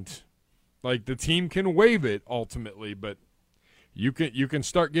fined. Like, the team can waive it ultimately, but you can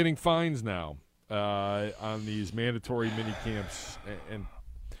start getting fines now on these mandatory minicamps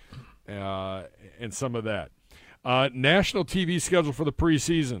and some of that. National TV schedule for the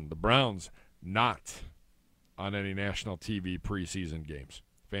preseason. The Browns not on any national TV preseason games.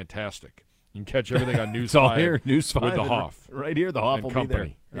 Fantastic. You can catch everything on News 5. It's all here, News 5 with the Hoff. Right here, the Hoff and will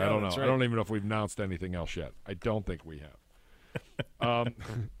company. be there. I don't know. That's right. I don't even know if we've announced anything else yet. I don't think we have.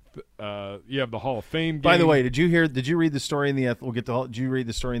 You have the Hall of Fame game. By the way, did you read the story in the did you read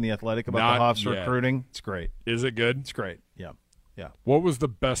the story in the Athletic about Not the Hoff's yet. recruiting? It's great. Is it good? It's great. Yeah. Yeah. What was the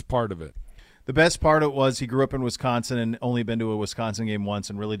best part of it? The best part of it was he grew up in Wisconsin and only been to a Wisconsin game once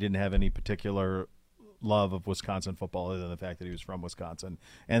and really didn't have any particular love of Wisconsin football other than the fact that he was from Wisconsin,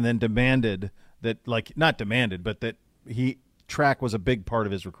 and then demanded that, like, not demanded, but that track was a big part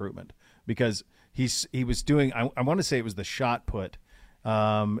of his recruitment because he was doing, I want to say it was the shot put,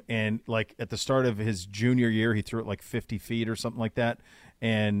 and like at the start of his junior year, he threw it like 50 feet or something like that,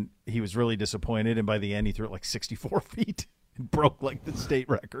 and he was really disappointed, and by the end he threw it like 64 feet and broke like the state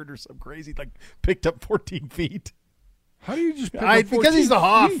record or some crazy, like picked up 14 feet. How do you just pick up because he's the 14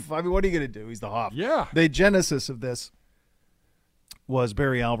 Hoff. feet? I mean, what are you going to do? He's the Hoff. Yeah. The genesis of this was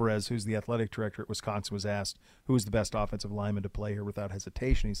Barry Alvarez, who's the athletic director at Wisconsin, was asked who was the best offensive lineman to play here without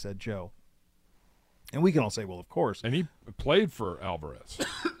hesitation. He said Joe. And we can all say, well, of course. And he played for Alvarez.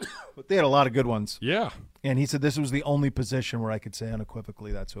 But they had a lot of good ones. Yeah. And he said this was the only position where I could say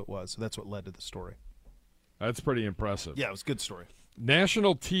unequivocally that's who it was. So that's what led to the story. That's pretty impressive. Yeah, it was a good story.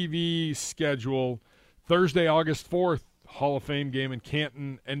 National TV schedule, Thursday, August 4th, Hall of Fame game in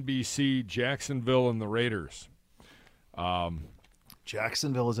Canton, NBC, Jacksonville, and the Raiders.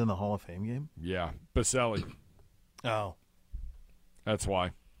 Jacksonville is in the Hall of Fame game? Yeah, Baselli. Oh. That's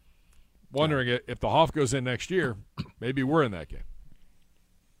why. Wondering if the Hoff goes in next year, maybe we're in that game.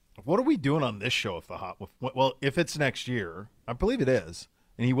 What are we doing on this show if the Hoff? Well, if it's next year, I believe it is,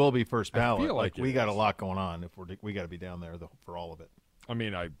 and he will be first ballot. I feel like we got a lot going on if we got to be down there for all of it. I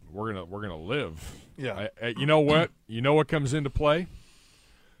mean, we're gonna live. Yeah. You know what? You know what comes into play?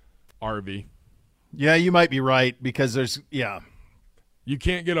 RV. Yeah, you might be right because you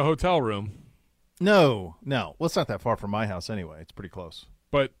can't get a hotel room. No. Well, it's not that far from my house anyway. It's pretty close.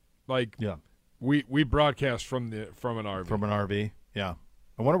 But we broadcast from an RV. From an RV. Yeah.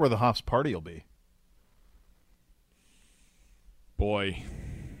 I wonder where the Hoff's party will be. Boy,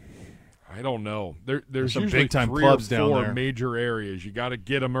 I don't know. There's some usually big-time 3 clubs or 4 down there. major areas. You got to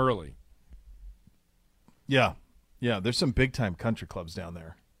get them early. Yeah. Yeah, there's some big-time country clubs down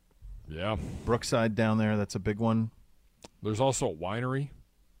there. Yeah. Brookside down there, that's a big one. There's also a winery.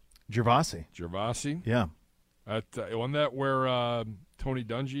 Gervasi. Yeah. Wasn't that where Tony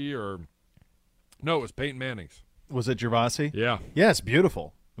Dungy no, it was Peyton Manning's. Was it Gervasi? Yeah. Yeah, it's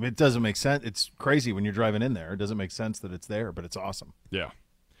beautiful. I mean, it doesn't make sense. It's crazy when you're driving in there. It doesn't make sense that it's there, but it's awesome. Yeah.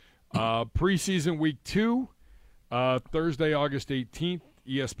 Preseason week 2, Thursday, August 18th,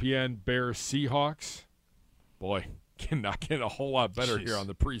 ESPN Bears Seahawks. Boy, not getting a whole lot better here on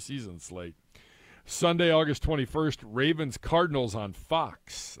the preseason slate. Sunday, August 21st, Ravens Cardinals on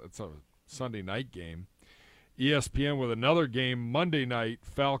Fox. That's a Sunday night game. ESPN with another game Monday night,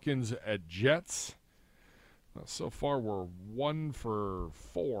 Falcons at Jets. So far, we're 1 for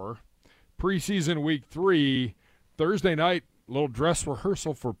 4. Preseason week 3, Thursday night, little dress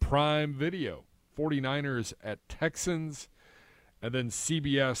rehearsal for Prime Video. 49ers at Texans. And then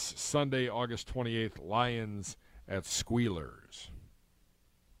CBS Sunday, August 28th, Lions at Squealers.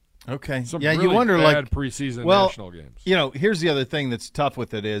 Okay. Some yeah, really you wonder bad like preseason national games. You know, here's the other thing that's tough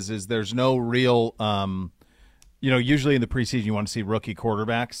with it is there's no real usually in the preseason you want to see rookie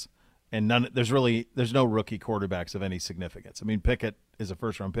quarterbacks, and there's no rookie quarterbacks of any significance. I mean, Pickett is a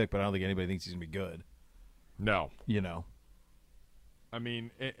first-round pick, but I don't think anybody thinks he's going to be good. No. I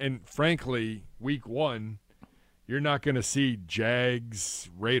mean, and frankly, week 1, you're not going to see Jags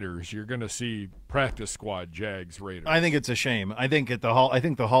Raiders. You're going to see practice squad Jags Raiders. I think it's a shame. I think the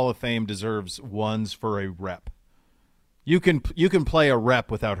Hall of Fame deserves ones for a rep. You can play a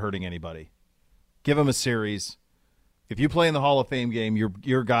rep without hurting anybody. Give them a series. If you play in the Hall of Fame game,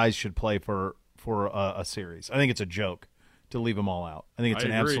 your guys should play for a series. I think it's a joke to leave them all out. I think it's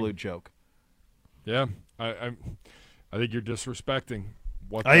an absolute joke. Yeah, I think you're disrespecting.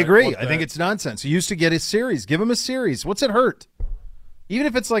 I agree. I think it's nonsense. You used to get a series. Give them a series. What's it hurt? Even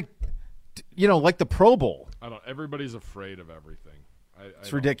if it's like the Pro Bowl. I don't. Everybody's afraid of everything.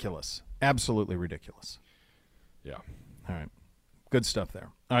 It's ridiculous. Absolutely ridiculous. Yeah. All right. Good stuff there.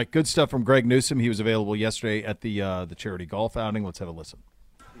 All right, good stuff from Greg Newsome. He was available yesterday at the charity golf outing. Let's have a listen.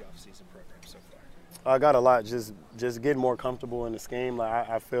 The off-season program so far. I got a lot. Just getting more comfortable in the scheme. Like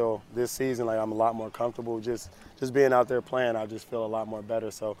I feel this season like I'm a lot more comfortable. Just being out there playing, I just feel a lot more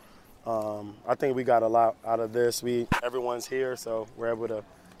better. So I think we got a lot out of this. Everyone's here, so we're able to,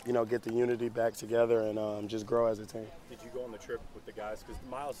 get the unity back together and just grow as a team. Did you go on the trip with the guys? Because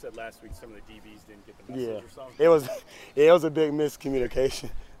Miles said last week some of the DBs didn't get the message or something. It was a big miscommunication.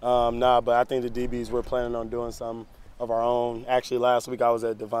 But I think the DBs were planning on doing some of our own. Actually, last week I was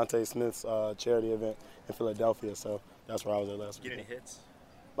at Devontae Smith's charity event in Philadelphia, so that's where I was at last week. Get any hits?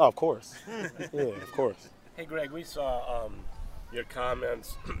 Oh, of course. Yeah, of course. Hey, Greg, we saw your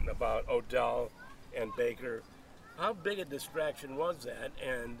comments about Odell and Baker. How big a distraction was that,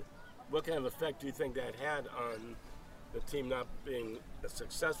 and what kind of effect do you think that had on the team not being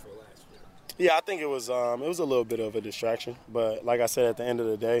successful last year? Yeah, I think it was a little bit of a distraction, but like I said, at the end of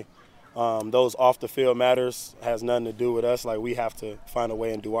the day, those off the field matters has nothing to do with us. Like, we have to find a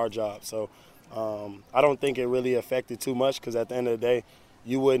way and do our job. So I don't think it really affected too much, because at the end of the day,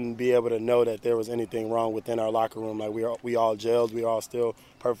 you wouldn't be able to know that there was anything wrong within our locker room. Like, we all gelled, we all still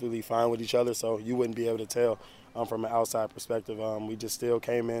perfectly fine with each other, so you wouldn't be able to tell from an outside perspective. We just still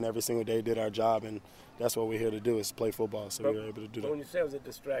came in every single day, did our job, and that's what we're here to do, is play football. So we were able to do that. When you say it was a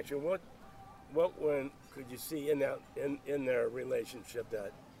distraction, what could you see in their relationship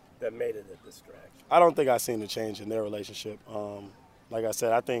that made it a distraction? I don't think I've seen a change in their relationship. Like I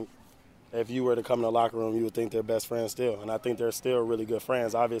said, I think if you were to come in the locker room, you would think they're best friends still, and I think they're still really good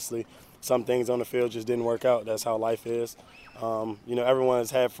friends. Obviously, some things on the field just didn't work out. That's how life is.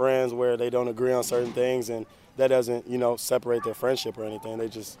 Everyone's had friends where they don't agree on certain things, and that doesn't, separate their friendship or anything. They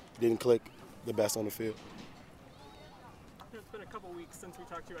just didn't click the best on the field. It's been a couple weeks since we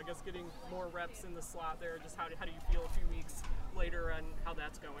talked to you. I guess getting more reps in the slot there. Just how do you feel a few weeks later and how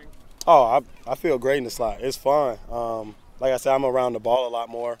that's going? Oh, I feel great in the slot. It's fun. Like I said, I'm around the ball a lot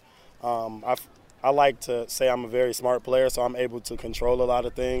more. I like to say I'm a very smart player, so I'm able to control a lot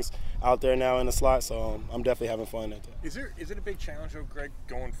of things out there now in the slot, so I'm definitely having fun at that. Is it a big challenge, though, Greg,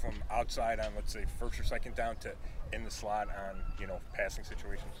 going from outside on, let's say, first or second down to in the slot on, passing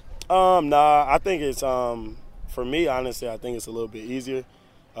situations? Nah, I think it's, for me, honestly, I think it's a little bit easier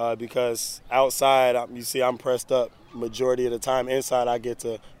because outside, you see I'm pressed up majority of the time. Inside, I get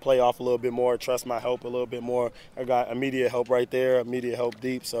to play off a little bit more, trust my help a little bit more. I got immediate help right there, immediate help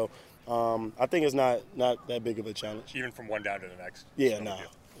deep, so I think it's not that big of a challenge. Even from one down to the next? Yeah, no.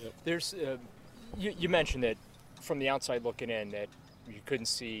 Yep. There's, you mentioned that from the outside looking in that you couldn't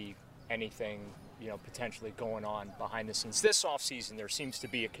see anything, potentially going on behind the scenes. This offseason, there seems to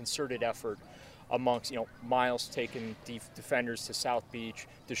be a concerted effort amongst, Miles taking defenders to South Beach,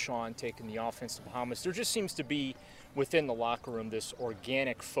 Deshaun taking the offense to Bahamas. There just seems to be within the locker room this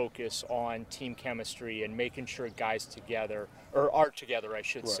organic focus on team chemistry and making sure guys are together, I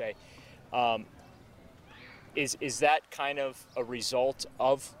should say. Is that kind of a result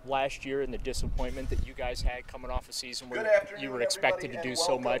of last year and the disappointment that you guys had coming off a season where you were expected to do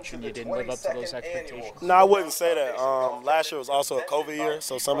so much and you didn't live up to those expectations? No, I wouldn't say that. Last year was also a COVID year,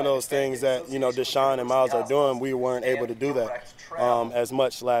 so some of those things that, Deshaun and Miles are doing, we weren't able to do that as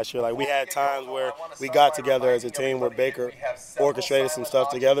much last year. Like, we had times where we got together as a team where Baker orchestrated some stuff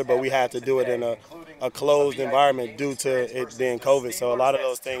together, but we had to do it in a closed environment due to it being COVID. So a lot of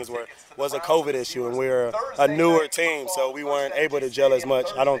those things was a COVID issue, and we're a newer team, so we weren't able to gel as much.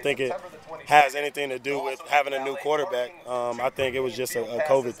 I don't think it has anything to do with having a new quarterback. I think it was just a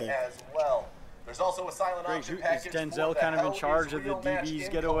COVID thing. There's also a silent option package. Is Denzel kind of in charge of the DB's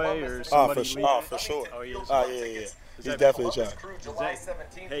getaway, or somebody? For sure. Oh, he is. Yeah. He's definitely in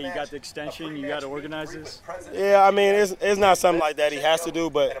charge. Hey, you got the extension. You got to organize this. Yeah, I mean, it's not something like that he has to do,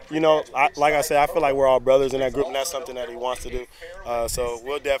 but like I said, I feel like we're all brothers in that group, and that's something that he wants to do. So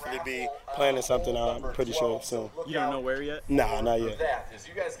we'll definitely be planning something. I'm pretty sure soon. You don't know where yet? Nah, not yet. As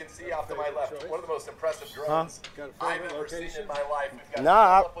you guys can see off to my left, one of the most impressive drones I've ever seen in my life.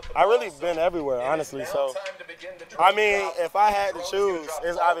 Nah, I really been everywhere, honestly. So, I mean, if I had to choose,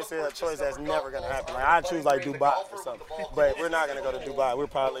 it's obviously a choice that's never gonna happen. Like, I'd choose like Dubai or something. But we're not going to go to Dubai. We'll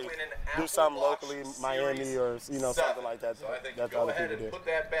probably do something locally, Miami or, something like that. That's other people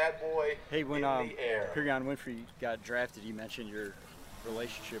do. Hey, when Perion Winfrey got drafted, you mentioned your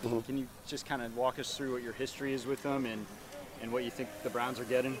relationship. Mm-hmm. Can you just kind of walk us through what your history is with them and what you think the Browns are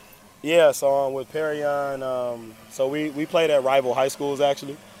getting? Yeah, so with Perion, so we played at rival high schools,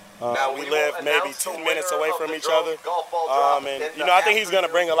 actually. We live maybe 2 minutes away from each other. And, you know, I think he's going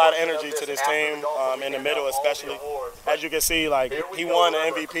to bring a lot of energy to this team, in the middle especially. As you can see, like, he won the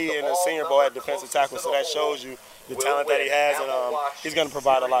MVP in the Senior Bowl at defensive tackle, so that shows you the talent that he has, and he's going to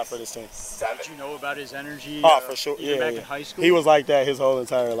provide a lot for this team. Did you know about his energy? Oh, for sure. Even back Yeah. in high school? He was like that his whole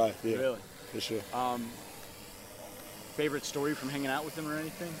entire life. Yeah. Really? For sure. Favorite story from hanging out with him or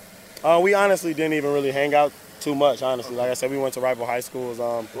anything? We honestly didn't even really hang out too much, honestly. Like I said, we went to rival high schools.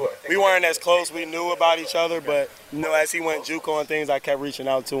 We weren't as close. We knew about each other, but, you know, as he went JUCO and things, I kept reaching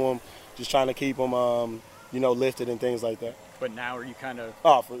out to him, just trying to keep him, you know, lifted and things like that. But now are you kind of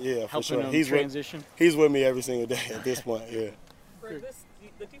for helping sure. him transition? He's with me every single day at this point, yeah. Greg,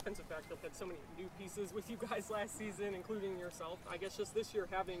 the defensive backfield had so many new pieces with you guys last season, including yourself. I guess just this year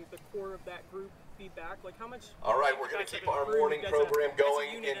having the core of that group be back, like how much? All right, we're going to keep our morning program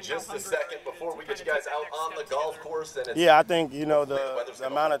going in just a second before we get you guys out on the golf course. And Yeah, I think, you know, the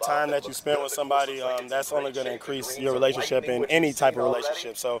amount of time that you spend with somebody, that's only going to increase your relationship in any type of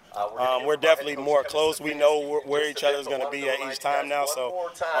relationship. So we're definitely more close. We know where each other's going to be at each time now. So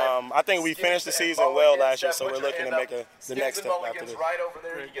I think we finished the season well last year, so we're looking to make the next step after this. Right over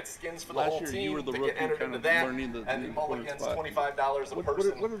there, you get skins for the whole team. You were the rookie kind of learning the mulligans, $25 a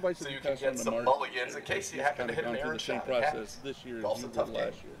person, what advice so would you you can pass get on to some Mark? mulligans in case you happen to hit an error shot. Process this year as you did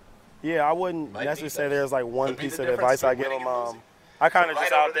last year. Yeah, I wouldn't necessarily say there's like one piece of advice I give him. I kind of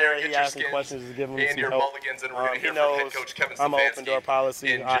just out there, he asks me questions, just give him some help. He knows I'm an open door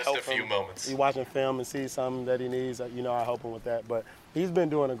policy. I help him. He's watching film and sees something that he needs. You know, I help him with that. But he's been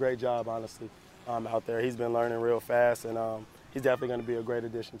doing a great job, honestly, out there. He's been learning real fast, and he's definitely going to be a great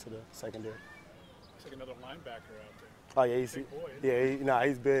addition to the secondary. It's like another linebacker out there. Oh yeah,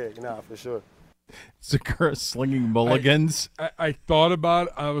 he's big. For sure. Zakura slinging mulligans. I thought about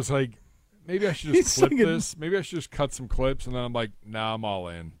it. I was like, maybe I should just clip this. Maybe I should just cut some clips, and then I'm like, nah, I'm all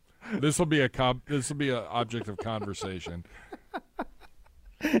in. This will be an object of conversation.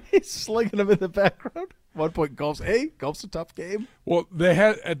 He's slinging them in the background. 1 point golf's a tough game. Well, they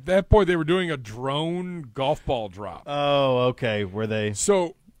had at that point they were doing a drone golf ball drop. Oh, okay. Were they?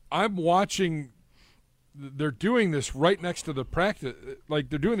 So I'm watching. They're doing this right next to the practice, like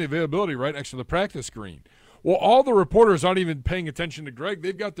they're doing the availability right next to the practice screen. Well, all the reporters aren't even paying attention to Greg.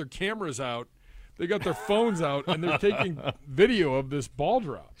 They've got their cameras out, they got their phones out, and they're taking video of this ball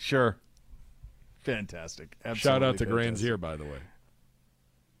drop. Sure. Fantastic. Absolutely. Shout out to Granzier, by the way.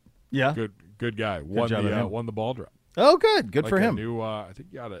 Yeah. Good guy. Won the ball drop. Oh, good. Good like for him. New, I think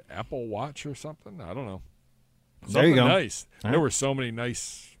he got an Apple Watch or something. I don't know. There you go. Nice. All There right. were so many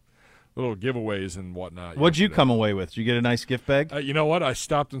nice little giveaways and whatnot. What'd you come away with? Did you get a nice gift bag? You know what? I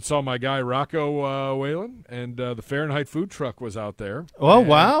stopped and saw my guy Rocco Whalen, and the Fahrenheit food truck was out there. Oh, And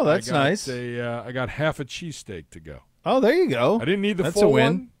wow. That's I got nice. I got half a cheesesteak to go. Oh, there you go. I didn't need the That's full a win.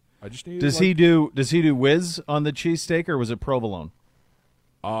 one. I just needed. Does he do whiz on the cheesesteak, or was it provolone?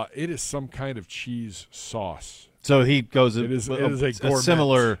 It is some kind of cheese sauce. So he goes. It is a a gourmet.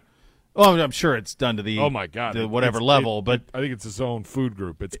 similar. Oh, I'm sure it's done to the. Oh my God! to whatever level, but I think it's its own food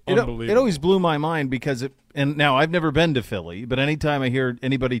group. It's unbelievable. It always blew my mind because and now I've never been to Philly, but anytime I hear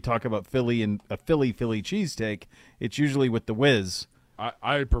anybody talk about Philly and a Philly cheesesteak, it's usually with the whiz.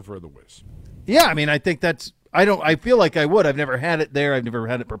 I prefer the whiz. Yeah, I mean, I think that's. I feel like I would. I've never had it there. I've never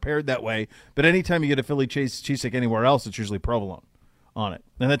had it prepared that way. But anytime you get a Philly cheesesteak anywhere else, it's usually provolone on it,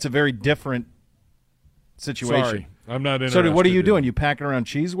 and that's a very different situation. Sorry, I'm not interested. So what are you doing? You packing around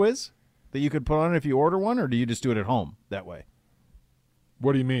Cheese Whiz that you could put on it if you order one, or do you just do it at home that way?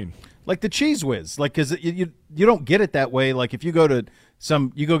 What do you mean? Like the Cheese Whiz, like because you don't get it that way. Like if you go to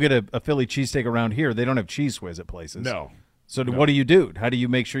you go get a Philly cheesesteak around here, they don't have Cheese Whiz at places. No. So what do you do? How do you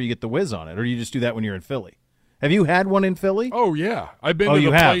make sure you get the whiz on it, or do you just do that when you're in Philly? Have you had one in Philly? Oh yeah, I've been to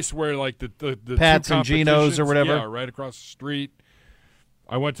the place where like the Pat's two and Geno's or whatever. Yeah, right across the street.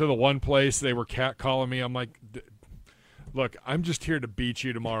 I went to the one place they were catcalling me. I'm like, look, I'm just here to beat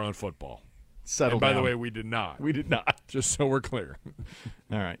you tomorrow in football. Settle and by down. the way, we did not. We did not. Just so we're clear.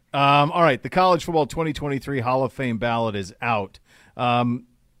 All right. All right. The College Football 2023 Hall of Fame ballot is out.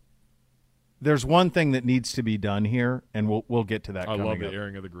 There's one thing that needs to be done here, and we'll get to that. I coming love the up.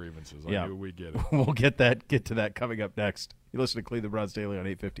 airing of the grievances. Yeah, I knew we'd get it. We'll get to that coming up next. You listen to Cleveland Browns Daily on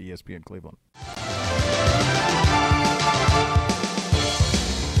 850 ESPN Cleveland.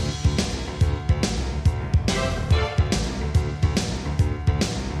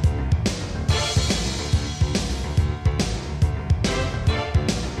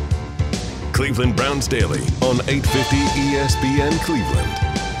 Cleveland Browns Daily on 850 ESPN Cleveland.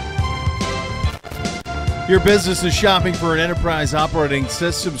 Your business is shopping for an enterprise operating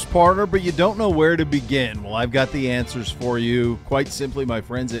systems partner, but you don't know where to begin. Well, I've got the answers for you. Quite simply, my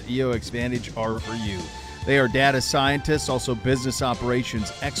friends at EOX Vantage are for you. They are data scientists, also business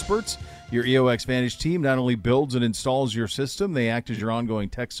operations experts. Your EOX Vantage team not only builds and installs your system, they act as your ongoing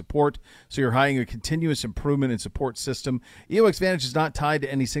tech support. So you're hiring a continuous improvement and support system. EOX Vantage is not tied to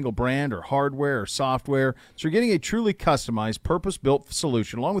any single brand or hardware or software. So you're getting a truly customized, purpose-built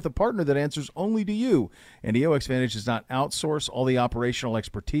solution along with a partner that answers only to you. And EOX Vantage does not outsource. All the operational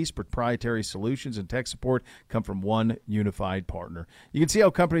expertise, proprietary solutions, and tech support come from one unified partner. You can see how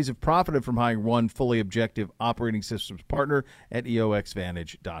companies have profited from hiring one fully objective operating systems partner at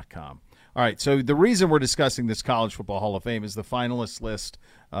EOXVantage.com. All right, so the reason we're discussing this College Football Hall of Fame is the finalist list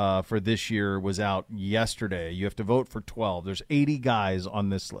for this year was out yesterday. You have to vote for 12. There's 80 guys on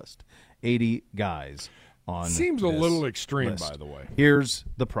this list. 80 guys on Seems this a little extreme, list. by the way. Here's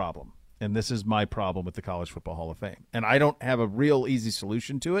the problem, and this is my problem with the College Football Hall of Fame. And I don't have a real easy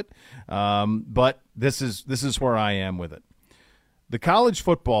solution to it, but this is where I am with it.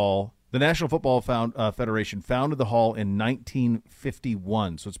 The National Football Federation founded the Hall in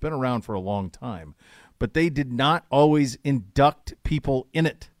 1951, so it's been around for a long time. But they did not always induct people in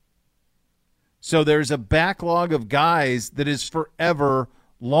it. So there's a backlog of guys that is forever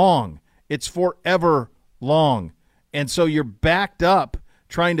long. It's forever long. And so you're backed up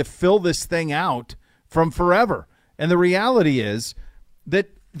trying to fill this thing out from forever. And the reality is that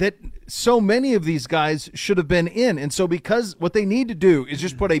so many of these guys should have been in. And so because what they need to do is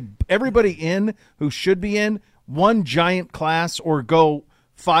just put everybody in who should be in, one giant class, or go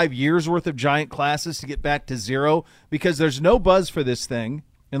 5 years worth of giant classes to get back to zero, because there's no buzz for this thing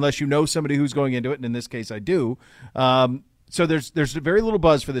unless you know somebody who's going into it, and in this case I do. So there's very little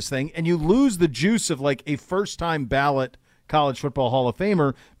buzz for this thing, and you lose the juice of like a first-time ballot College Football Hall of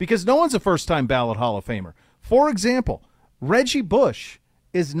Famer because no one's a first-time ballot Hall of Famer. For example, Reggie Bush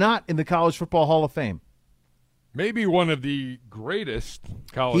is not in the College Football Hall of Fame. Maybe one of the greatest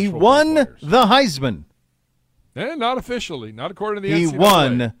college He football won players. the Heisman. Not officially, not according to the He NCAA.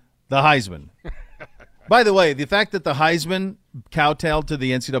 won the Heisman. By the way, the fact that the Heisman kowtowed to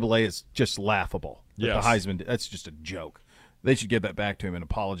the NCAA is just laughable. That Yes. The Heisman, that's just a joke. They should give that back to him and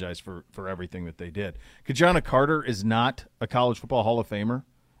apologize for everything that they did. Kajana Carter is not a College Football Hall of Famer.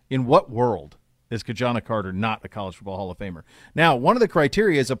 In what world is Kajana Carter not a College Football Hall of Famer? Now, one of the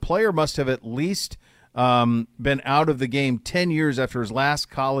criteria is a player must have at least been out of the game 10 years after his last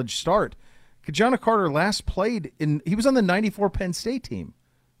college start. Kajana Carter last played he was on the 94 Penn State team.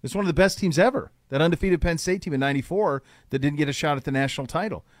 It's one of the best teams ever, that undefeated Penn State team in 94 that didn't get a shot at the national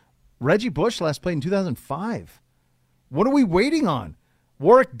title. Reggie Bush last played in 2005. What are we waiting on?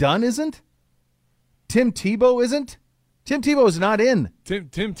 Warwick Dunn isn't? Tim Tebow isn't? Tim Tebow is not in. Tim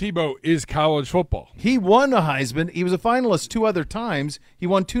Tebow is college football. He won a Heisman. He was a finalist 2 other times. He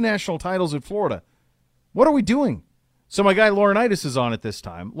won 2 national titles in Florida. What are we doing? So my guy Laurinaitis is on it this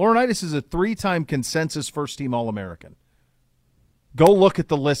time. Laurinaitis is a 3-time consensus first-team All-American. Go look at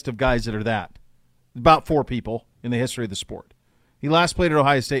the list of guys that are that. About 4 people in the history of the sport. He last played at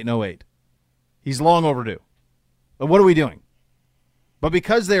Ohio State in 2008. He's long overdue. But what are we doing? But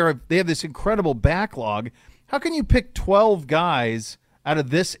because they have this incredible backlog, how can you pick 12 guys out of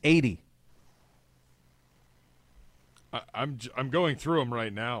this 80? I'm going through them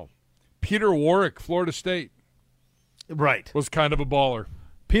right now. Peter Warwick, Florida State. Right. Was kind of a baller.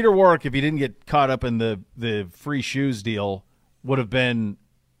 Peter Warwick, if he didn't get caught up in the free shoes deal, would have been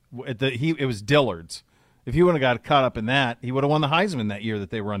it was Dillard's. If he wouldn't have got caught up in that, he would have won the Heisman that year that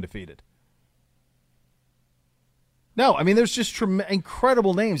they were undefeated. No, I mean, there's just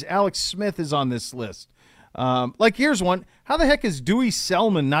incredible names. Alex Smith is on this list. Here's one. How the heck is Dewey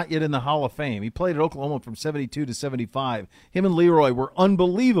Selman not yet in the Hall of Fame? He played at Oklahoma from 72 to 75. Him and Leroy were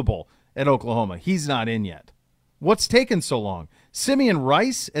unbelievable at Oklahoma. He's not in yet. What's taken so long? Simeon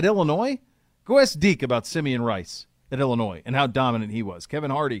Rice at Illinois? Go ask Deke about Simeon Rice at Illinois and how dominant he was.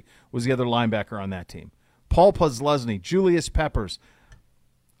 Kevin Hardy was the other linebacker on that team. Paul Posluszny, Julius Peppers,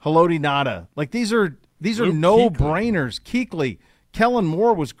 Haloti Ngata. These are no-brainers. Kuechly. Kellen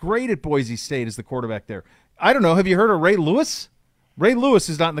Moore was great at Boise State as the quarterback there. I don't know. Have you heard of Ray Lewis? Ray Lewis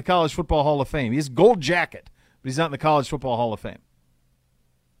is not in the College Football Hall of Fame. He has gold jacket, but he's not in the College Football Hall of Fame.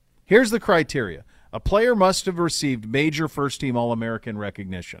 Here's the criteria. A player must have received major first-team All-American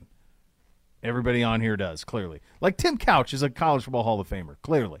recognition. Everybody on here does, clearly. Like Tim Couch is a College Football Hall of Famer,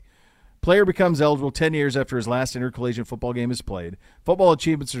 clearly. Player becomes eligible 10 years after his last intercollegiate football game is played. Football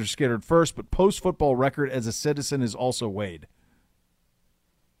achievements are scattered first, but post-football record as a citizen is also weighed.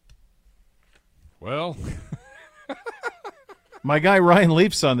 Well, my guy Ryan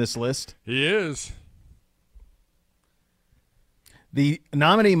Leaf's on this list. He is. The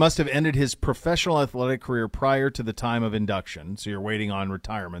nominee must have ended his professional athletic career prior to the time of induction, so you're waiting on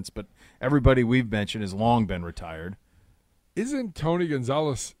retirements, but everybody we've mentioned has long been retired. Isn't Tony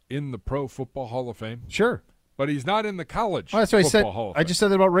Gonzalez in the Pro Football Hall of Fame? Sure. But he's not in the College That's what Football Hall of Fame. I just said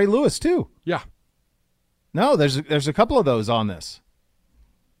that about Ray Lewis, too. Yeah. No, there's a couple of those on this.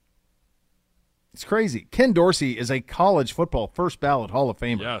 It's crazy. Ken Dorsey is a college football first ballot Hall of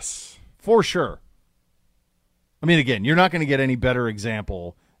Famer. Yes. For sure. I mean, again, you're not going to get any better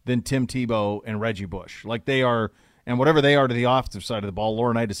example than Tim Tebow and Reggie Bush. Like they are, and whatever they are to the offensive side of the ball,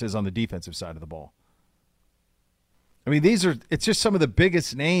 Laurinaitis is on the defensive side of the ball. I mean, it's just some of the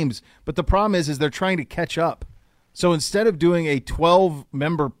biggest names, but the problem is they're trying to catch up. So instead of doing a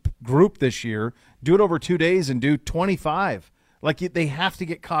 12-member group this year, do it over 2 days and do 25. Like they have to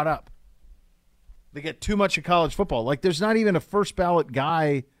get caught up. They get too much of college football. Like there's not even a first ballot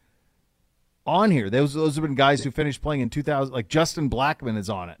guy on here. Those have been guys who finished playing in 2000. Like Justin Blackman is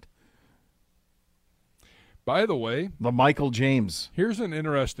on it. By the way, Michael James. Here's an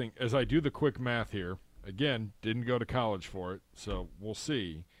interesting, as I do the quick math here. Again, didn't go to college for it, so we'll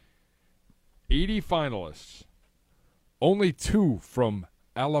see. 80 finalists, only 2 from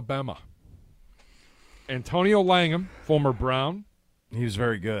Alabama. Antonio Langham, former Brown. He was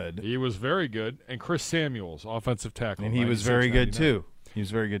very good. He was very good. And Chris Samuels, offensive tackle. And he was very good, too. He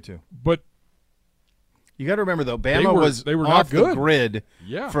was very good, too. But you got to remember, though, Bama was they were off not good. The grid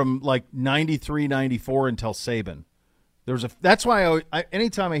Yeah. from like 93, 94 until Saban. That's why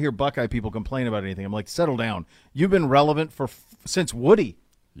anytime I hear Buckeye people complain about anything, I'm like, settle down. You've been relevant since Woody.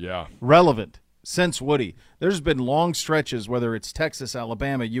 Yeah. Relevant since Woody. There's been long stretches, whether it's Texas,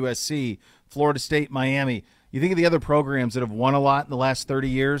 Alabama, USC, Florida State, Miami. You think of the other programs that have won a lot in the last 30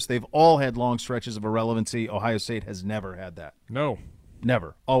 years, they've all had long stretches of irrelevancy. Ohio State has never had that. No.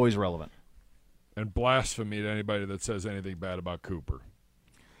 Never. Always relevant. And blasphemy to anybody that says anything bad about Cooper.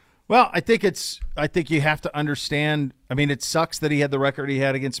 Well, I think you have to understand. I mean, it sucks that he had the record he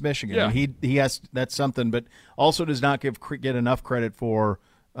had against Michigan. Yeah. And he has that's something, but also does not get enough credit for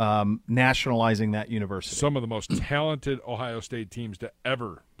nationalizing that university. Some of the most talented Ohio State teams to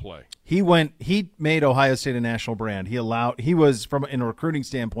ever play. He made Ohio State a national brand. He was from in a recruiting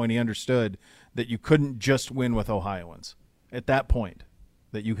standpoint. He understood that you couldn't just win with Ohioans at that point.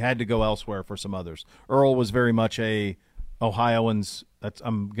 That you had to go elsewhere for some others. Earl was very much a Ohioans.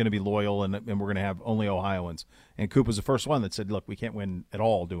 I'm going to be loyal, and we're going to have only Ohioans. And Coop was the first one that said, look, we can't win at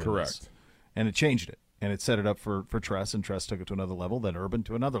all doing Correct. this. And it changed it. And it set it up for Tress, and Tress took it to another level, then Urban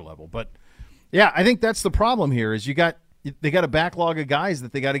to another level. But, yeah, I think that's the problem here is they got a backlog of guys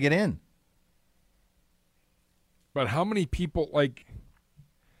that they got to get in. But how many people, like,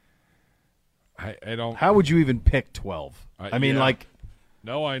 I don't. How would you even pick 12? I mean, yeah. like.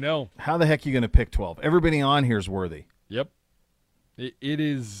 No, I know. How the heck are you going to pick 12? Everybody on here is worthy. Yep. It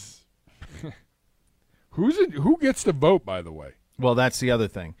is. Who gets to vote, by the way? Well, that's the other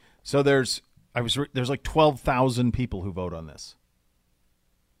thing. So there's like 12,000 people who vote on this.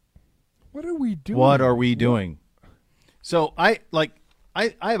 What are we doing? What are we doing? So I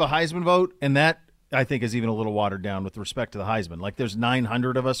have a Heisman vote, and that I think is even a little watered down with respect to the Heisman. Like there's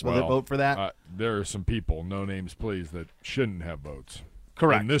 900 of us that vote for that. There are some people, no names please, that shouldn't have votes.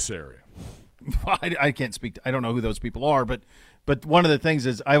 Correct. In this area. I can't speak. I don't know who those people are, but one of the things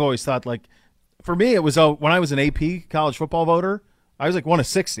is I've always thought, like, for me, it was when I was an AP college football voter, I was like one of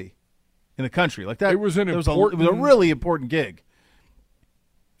 60 in the country. Like that. It was a really important gig,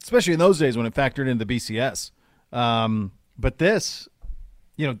 especially in those days when it factored into the BCS. But this,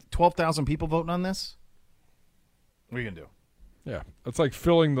 12,000 people voting on this. What are you gonna do? Yeah, it's like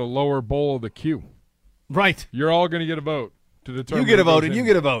filling the lower bowl of the queue. Right. You're all going to get a vote to determine. You get a vote, and you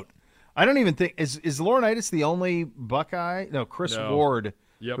get a vote. I don't even think is Laurinaitis the only Buckeye? No, Chris Ward,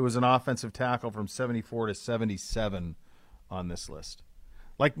 who was an offensive tackle from 74 to 77 on this list.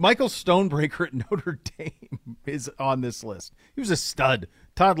 Like Michael Stonebreaker at Notre Dame is on this list. He was a stud.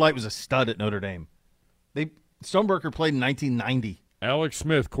 Todd Light was a stud at Notre Dame. Stonebreaker played in 1990. Alex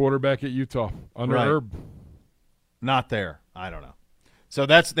Smith, quarterback at Utah, under Herb. Not there. I don't know. So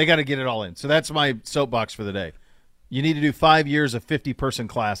they got to get it all in. So that's my soapbox for the day. You need to do 5 years of 50-person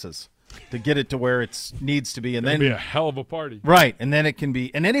classes to get it to where it needs to be, and then be a hell of a party, right? And then it can be.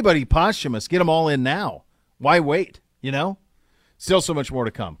 And anybody posthumous, get them all in now. Why wait? Still so much more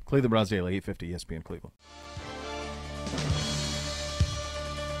to come. Cleveland Browns Daily, 850 ESPN Cleveland.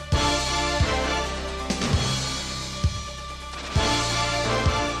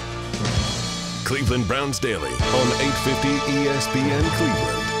 Cleveland Browns Daily on 850 ESPN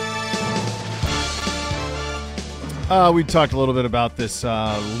Cleveland. We talked a little bit about this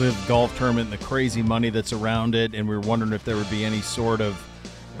Live Golf Tournament and the crazy money that's around it, and we were wondering if there would be any sort of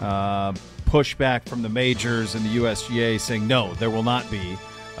pushback from the majors and the USGA saying no, there will not be.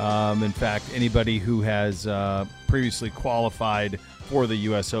 In fact, anybody who has previously qualified for the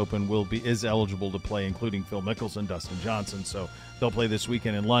U.S. Open is eligible to play, including Phil Mickelson, Dustin Johnson. So they'll play this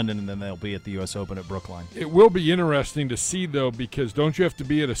weekend in London, and then they'll be at the U.S. Open at Brookline. It will be interesting to see, though, because don't you have to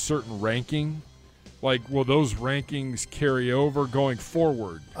be at a certain ranking? Like, will those rankings carry over going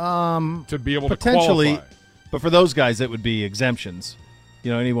forward to be able to qualify? But for those guys, it would be exemptions.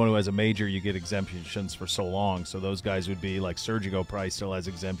 You know, anyone who has a major, you get exemptions for so long. So those guys would be like Sergio Price still has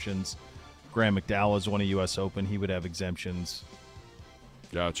exemptions. Graham McDowell has won a U.S. Open. He would have exemptions.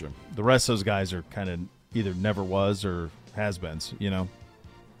 Gotcha. The rest of those guys are kind of either never was or has-beens, you know.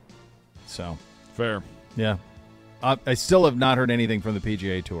 So. Fair. Yeah. I still have not heard anything from the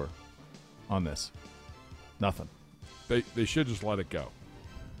PGA Tour on this. Nothing. They should just let it go.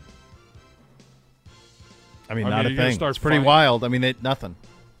 I mean, not a thing. It's pretty wild. I mean, nothing.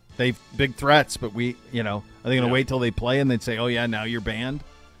 They've big threats, but are they going to wait till they play and they'd say, oh, yeah, now you're banned?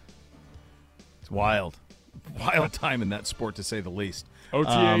 It's wild. Wild time in that sport, to say the least.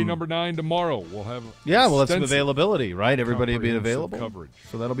 OTA number 9 tomorrow. We'll have that's some availability, right? Everybody will be available. Coverage.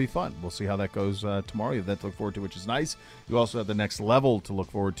 So that'll be fun. We'll see how that goes tomorrow. You have that to look forward to, which is nice. You also have the next level to look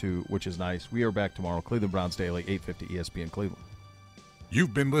forward to, which is nice. We are back tomorrow. Cleveland Browns Daily, 850 ESPN Cleveland.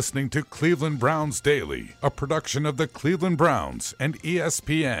 You've been listening to Cleveland Browns Daily, a production of the Cleveland Browns and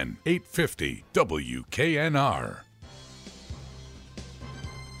ESPN 850 WKNR.